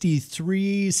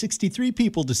 63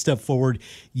 people to step forward.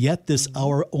 Yet this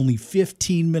hour, only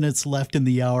 15 minutes left in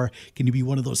the hour. Can you be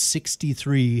one of those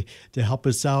 63 to help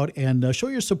us out and show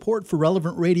your support for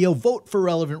Relevant Radio? Vote for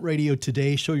Relevant Radio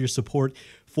today. Show your support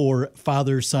for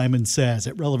Father Simon Says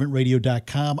at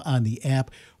relevantradio.com, on the app,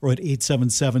 or at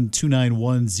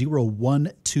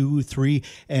 877-291-0123.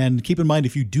 And keep in mind,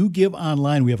 if you do give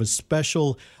online, we have a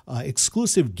special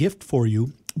exclusive gift for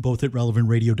you, both at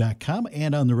relevantradio.com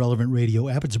and on the Relevant Radio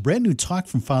app. It's a brand new talk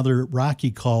from Father Rocky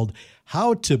called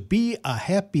How to Be a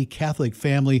Happy Catholic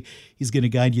Family. He's going to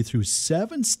guide you through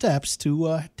 7 steps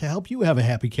to help you have a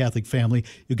happy Catholic family.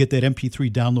 You'll get that MP3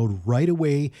 download right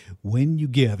away when you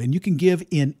give. And you can give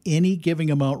in any giving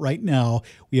amount right now.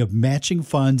 We have matching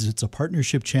funds. It's a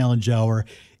partnership challenge hour.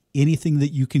 Anything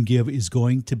that you can give is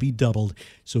going to be doubled.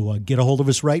 So get a hold of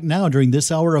us right now during this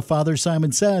hour of Father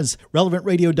Simon Says.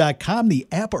 RelevantRadio.com, the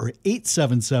app, or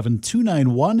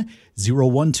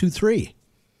 877-291-0123.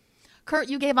 Kurt,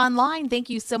 you gave online. Thank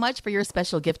you so much for your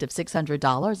special gift of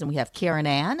 $600. And we have Karen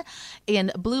Ann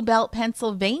in Blue Belt,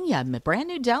 Pennsylvania. Brand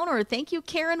new donor. Thank you,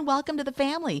 Karen. Welcome to the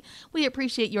family. We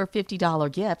appreciate your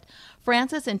 $50 gift.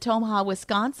 Francis in Tomaha,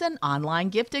 Wisconsin, online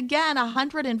gift again,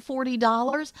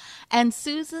 $140. And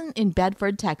Susan in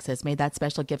Bedford, Texas, made that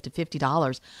special gift of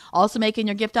 $50. Also making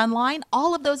your gift online.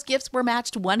 All of those gifts were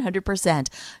matched 100%.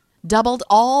 Doubled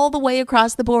all the way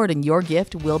across the board, and your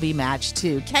gift will be matched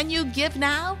too. Can you give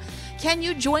now? Can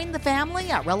you join the family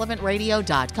at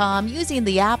relevantradio.com using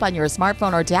the app on your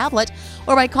smartphone or tablet,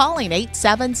 or by calling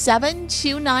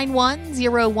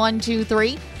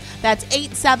 877-291-0123. That's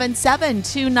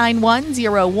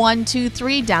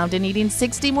 877-291-0123, down to needing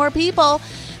 60 more people.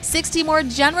 60 more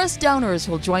generous donors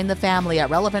will join the family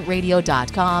at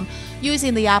relevantradio.com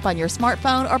using the app on your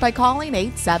smartphone, or by calling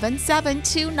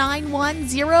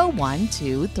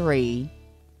 877-291-0123.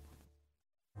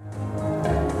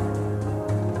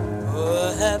 Oh,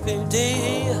 a happy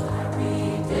day.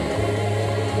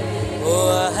 Oh,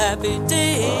 a happy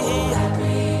day.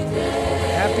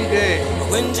 Happy day.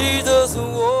 When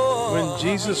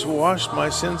Jesus washed my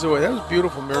sins away. That was a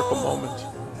beautiful miracle moment.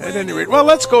 At any rate, well,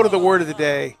 let's go to the word of the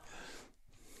day.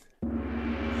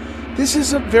 This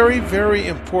is a very, very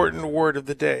important word of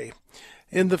the day.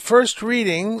 In the first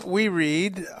reading, we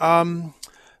read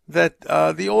that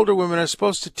the older women are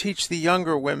supposed to teach the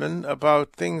younger women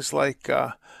about things like,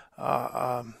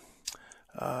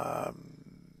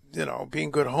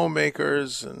 being good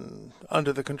homemakers and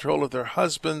under the control of their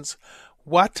husbands.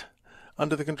 What?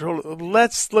 Under the control of...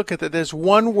 Let's look at that. There's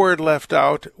one word left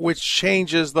out which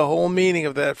changes the whole meaning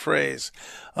of that phrase.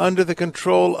 Under the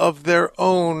control of their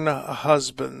own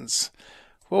husbands.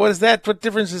 Well, what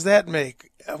difference does that make?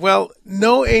 Well,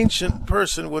 no ancient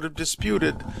person would have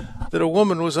disputed that a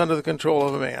woman was under the control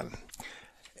of a man.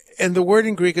 And the word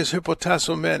in Greek is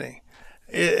hypotasomene.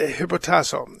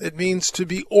 Hypotasso. It means to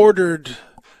be ordered,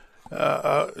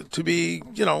 to be,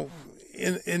 in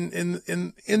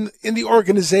the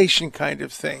organization kind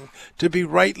of thing, to be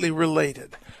rightly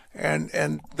related.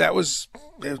 And that was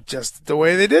just the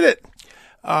way they did it.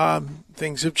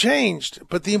 Things have changed.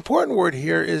 But the important word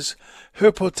here is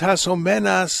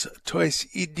hypotasomenas tois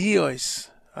idios,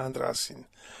 Andrasin.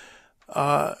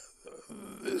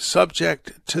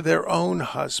 Subject to their own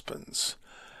husbands.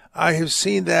 I have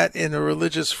seen that in a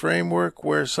religious framework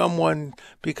where someone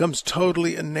becomes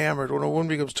totally enamored, when a woman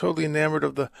becomes totally enamored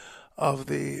of the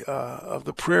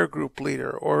prayer group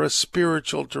leader or a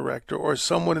spiritual director or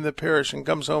someone in the parish, and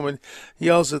comes home and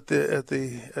yells at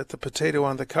the potato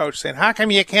on the couch saying, "How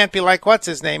come you can't be like what's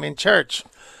his name in church?"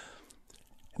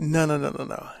 No.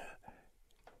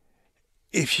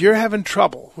 If you're having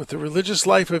trouble with the religious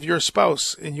life of your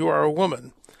spouse and you are a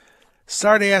woman,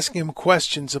 start asking him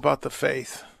questions about the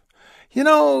faith.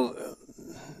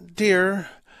 Dear,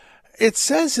 it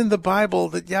says in the Bible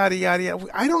that yada, yada, yada.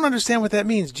 I don't understand what that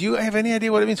means. Do you have any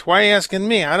idea what it means? Why are you asking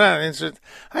me? I don't answer.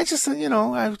 I just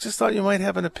thought you might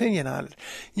have an opinion on it.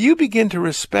 You begin to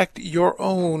respect your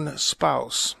own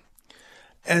spouse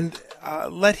and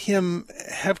let him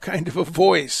have kind of a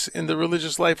voice in the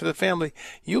religious life of the family.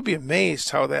 You'll be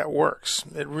amazed how that works.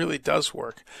 It really does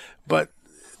work. But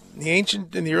in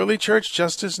the early church,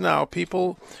 just as now,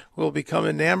 people will become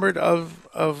enamored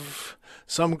of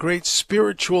some great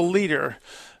spiritual leader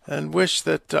and wish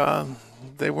that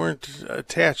they weren't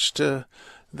attached to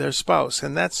their spouse.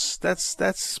 And that's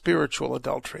spiritual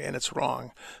adultery, and it's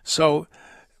wrong. So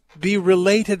be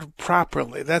related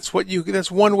properly. That's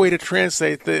one way to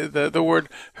translate the word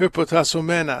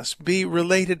hypotasomenas. Be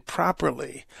related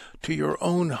properly to your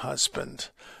own husband,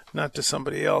 not to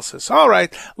somebody else's. All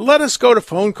right, let us go to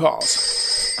phone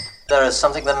calls. There is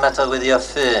something the matter with your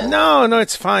phone. No,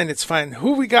 it's fine. It's fine.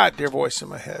 Who we got, dear voice in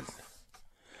my head?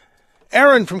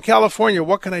 Aaron from California,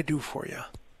 what can I do for you?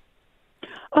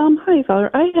 Hi, Father.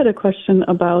 I had a question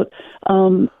about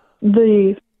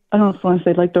I don't know if I want to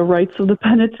say like the rights of the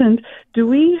penitent. Do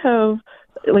we have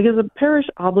like, is a parish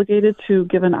obligated to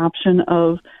give an option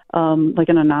of like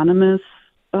an anonymous,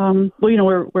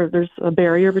 where there's a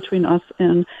barrier between us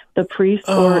and the priest,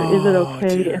 or is it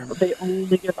okay if they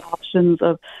only give options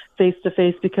of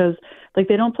face-to-face? Because, like,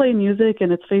 they don't play music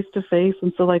and it's face-to-face,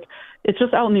 and so, like, it's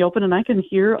just out in the open and I can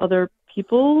hear other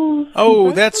people.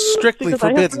 Oh, that's strictly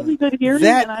forbidden. I have really good hearing,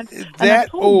 and I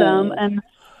told them, and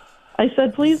I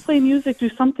said, please play music, do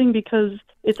something, because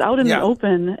it's out in the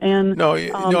open. And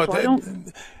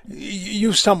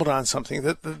you stumbled on something.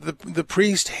 The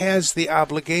priest has the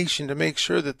obligation to make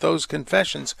sure that those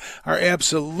confessions are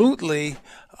absolutely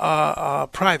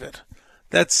private.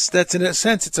 That's in a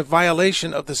sense, it's a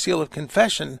violation of the seal of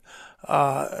confession.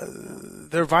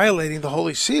 They're violating the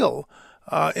Holy Seal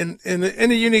in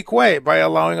a unique way by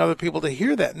allowing other people to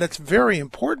hear that, and that's very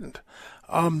important.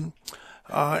 And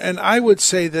I would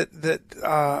say that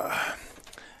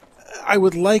I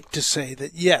would like to say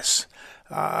that, yes,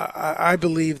 I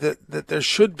believe that there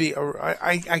should be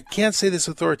I can't say this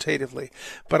authoritatively,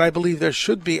 but I believe there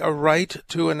should be a right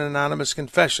to an anonymous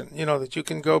confession, that you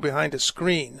can go behind a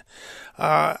screen.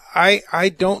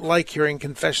 I don't like hearing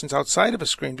confessions outside of a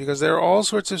screen, because there are all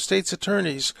sorts of state's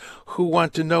attorneys who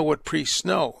want to know what priests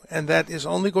know, and that is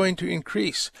only going to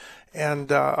increase. And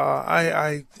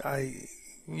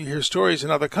you hear stories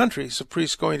in other countries of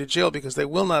priests going to jail because they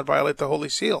will not violate the Holy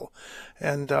Seal.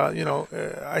 And,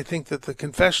 I think that the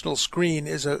confessional screen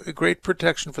is a great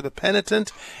protection for the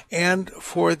penitent and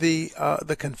for the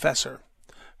confessor.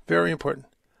 Very important.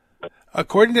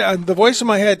 According to the voice in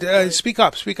my head, speak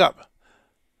up.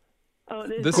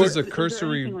 This is a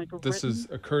cursory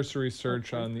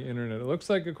search on the internet. It looks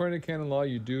like, according to canon law,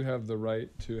 you do have the right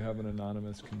to have an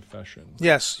anonymous confession.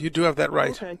 Yes, you do have that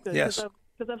right. Okay, good. Yes.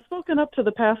 Because I've spoken up to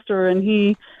the pastor, and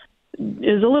he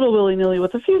is a little willy-nilly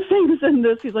with a few things in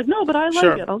this. He's like, no, but I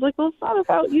like it. I was like, well, it's not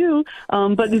about you.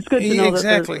 But it's good to know that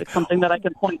there's something that I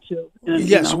can point to.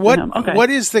 Yes.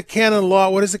 What is the canon law?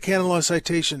 What is the canon law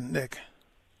citation, Nick?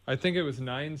 I think it was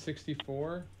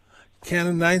 964.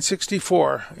 Canon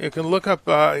 964. You can look up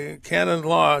canon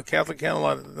law, Catholic canon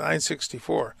law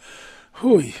 964.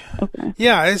 Hooey. Okay.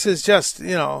 Yeah, this is just,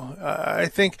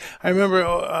 I remember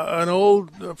an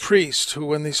old priest who,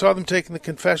 when they saw them taking the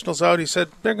confessionals out, he said,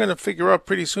 they're going to figure out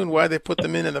pretty soon why they put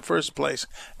them in the first place.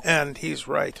 And he's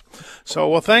right. So,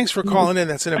 well, thanks for calling in.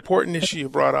 That's an important issue you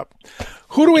brought up.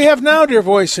 Who do we have now, dear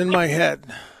voice in my head?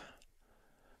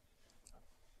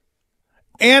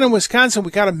 Ann in Wisconsin,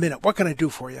 we got a minute. What can I do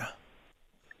for you?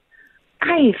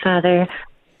 Hi, Father.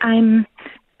 I'm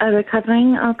a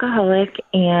recovering alcoholic,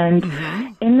 and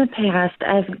in the past,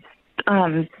 I've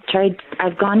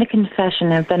gone to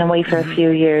confession. I've been away for a few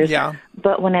years. Yeah.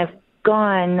 But when I've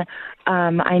gone,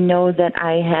 I know that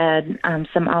I had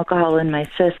some alcohol in my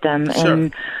system,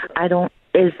 and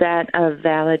is that a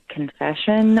valid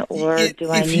confession, or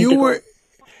do I need to go?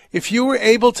 If you were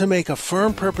able to make a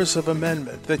firm purpose of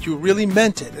amendment, that you really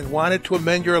meant it and wanted to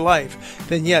amend your life,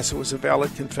 then yes, it was a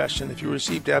valid confession if you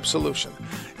received absolution.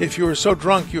 If you were so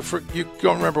drunk you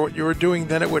don't remember what you were doing,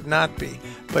 then it would not be.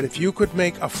 But if you could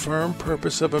make a firm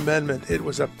purpose of amendment, it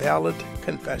was a valid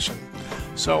confession.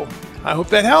 So I hope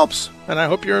that helps, and I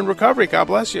hope you're in recovery. God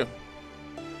bless you.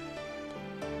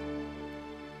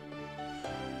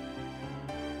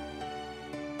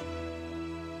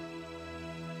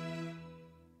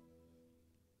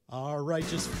 All right,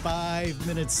 just 5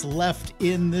 minutes left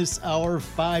in this hour.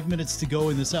 5 minutes to go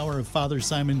in this hour of Father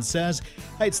Simon Says.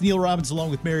 Hi, it's Neil Robbins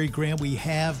along with Mary Graham. We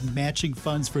have matching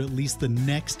funds for at least the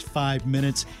next 5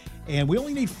 minutes. And we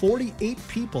only need 48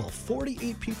 people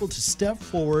to step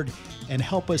forward and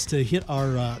help us to hit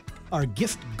our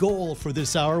gift goal for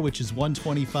this hour, which is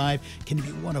 $125. Can you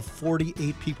be one of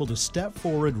 48 people to step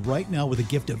forward right now with a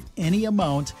gift of any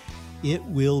amount? It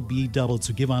will be doubled.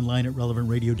 So give online at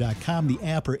relevantradio.com, the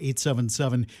app, or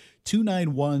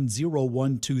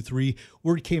 877-291-0123.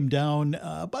 Word came down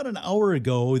about an hour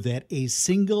ago that a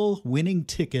single winning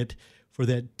ticket for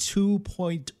that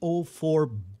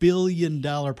 $2.04 billion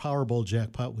Powerball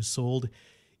jackpot was sold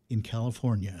in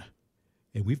California.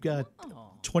 And we've got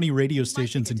 20 radio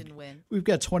stations we've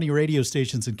got 20 radio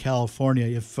stations in California.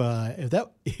 If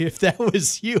that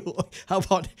was you, how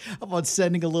about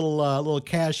sending a little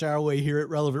cash our way here at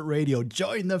Relevant Radio?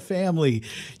 Join the family,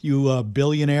 you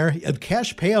billionaire. A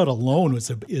cash payout alone is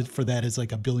like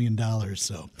 $1 billion.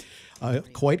 So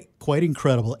quite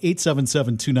incredible.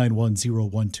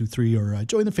 877-291-0123, or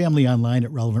join the family online at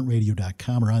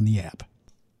relevantradio.com or on the app.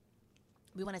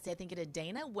 We want to say thank you to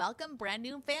Dana. Welcome, brand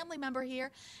new family member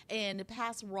here in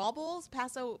Paso Robles,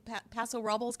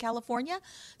 California.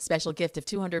 Special gift of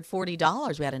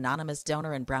 $240. We had an anonymous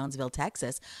donor in Brownsville,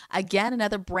 Texas. Again,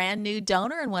 another brand new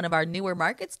donor in one of our newer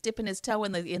markets, dipping his toe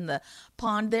in the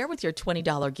pond there with your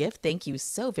 $20 gift. Thank you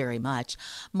so very much.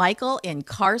 Michael in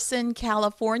Carson,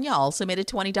 California also made a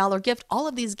 $20 gift. All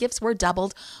of these gifts were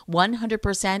doubled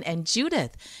 100%. And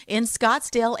Judith in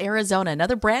Scottsdale, Arizona,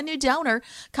 another brand new donor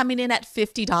coming in at $50.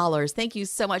 Thank you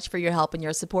so much for your help and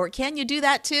your support. Can you do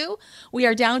that too? We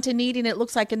are down to needing, it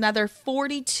looks like, another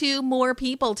 42 more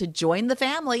people to join the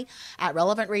family at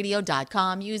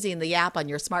relevantradio.com using the app on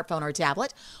your smartphone or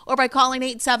tablet, or by calling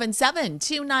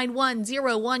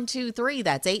 877-291-0123.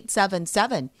 That's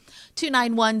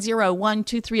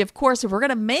 877-291-0123. Of course, if we're going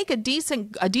to make a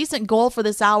decent goal for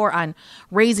this hour on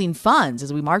raising funds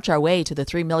as we march our way to the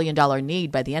 $3 million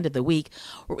need by the end of the week,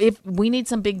 if we need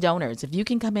some big donors, if you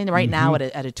can come in right now at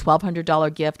a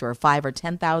 $1,200 gift or a $5,000 or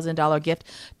 $10,000 gift,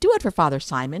 do it for Father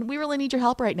Simon. We really need your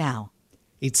help right now.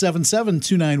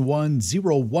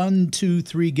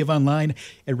 877-291-0123. Give online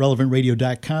at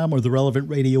relevantradio.com or the Relevant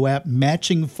Radio app.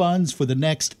 Matching funds for the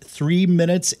next 3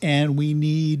 minutes, and we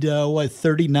need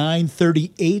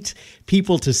 38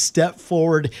 people to step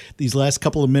forward these last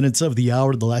couple of minutes of the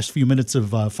hour, the last few minutes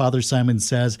of Father Simon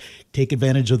Says. Take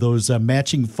advantage of those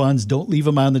matching funds. Don't leave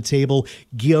them on the table.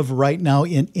 Give right now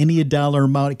in any dollar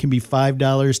amount. It can be $5,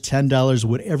 $10,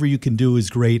 whatever you can do is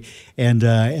great. And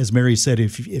as Mary said,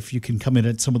 if you can come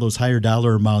in at some of those higher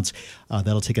dollar amounts,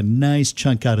 that'll take a nice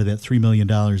chunk out of that $3 million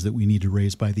that we need to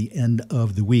raise by the end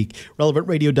of the week.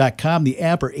 RelevantRadio.com, the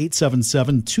app, or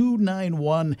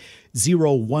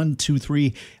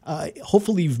 877-291-0123.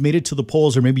 Hopefully you've made it to the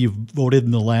polls, or maybe you've voted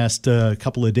in the last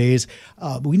couple of days.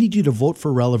 We need you to vote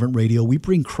for Relevant Radio. We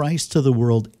bring Christ to the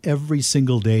world every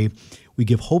single day. We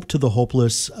give hope to the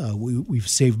hopeless. We've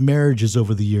saved marriages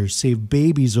over the years, saved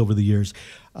babies over the years.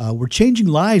 We're changing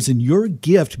lives, and your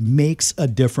gift makes a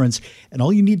difference. And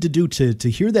all you need to do to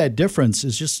hear that difference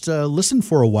is just listen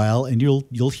for a while, and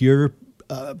you'll hear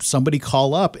somebody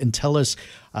call up and tell us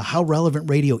how Relevant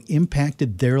Radio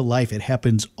impacted their life. It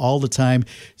happens all the time.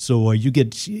 So you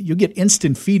get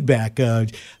instant feedback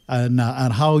on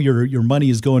how your money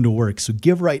is going to work. So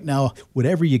give right now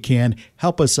whatever you can.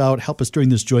 Help us out. Help us during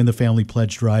this Join the Family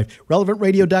Pledge Drive.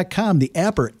 RelevantRadio.com, the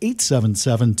app, or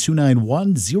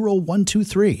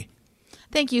 877-291-0123.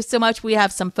 Thank you so much. We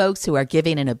have some folks who are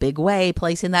giving in a big way,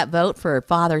 placing that vote for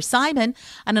Father Simon,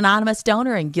 an anonymous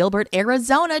donor in Gilbert,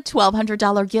 Arizona.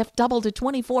 $1,200 gift doubled to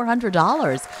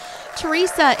 $2,400.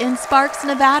 Teresa in Sparks,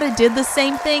 Nevada did the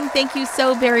same thing. Thank you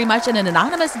so very much. And an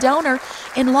anonymous donor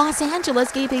in Los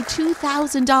Angeles gave a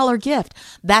 $2,000 gift.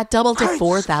 That doubled to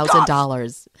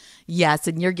 $4,000. Yes,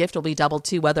 and your gift will be doubled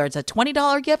too, whether it's a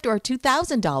 $20 gift or a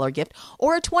 $2,000 gift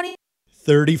or a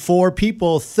 34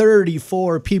 people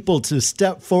to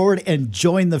step forward and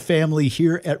join the family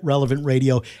here at Relevant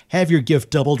Radio. Have your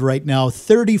gift doubled right now.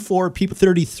 34 people,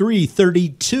 33,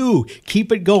 32.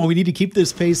 Keep it going. We need to keep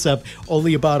this pace up.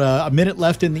 Only about a minute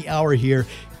left in the hour here.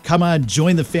 Come on,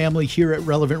 join the family here at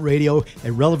Relevant Radio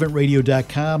at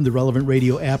relevantradio.com, the Relevant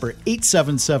Radio app, or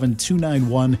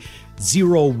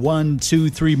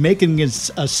 877-291-0123. Making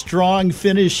a strong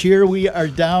finish here. We are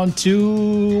down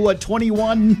to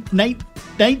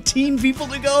 19 people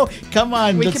to go. Come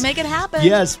on. We can make it happen.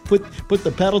 Yes, put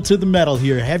the pedal to the metal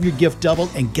here. Have your gift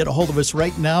doubled and get a hold of us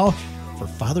right now for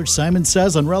Father Simon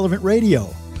Says on Relevant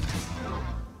Radio.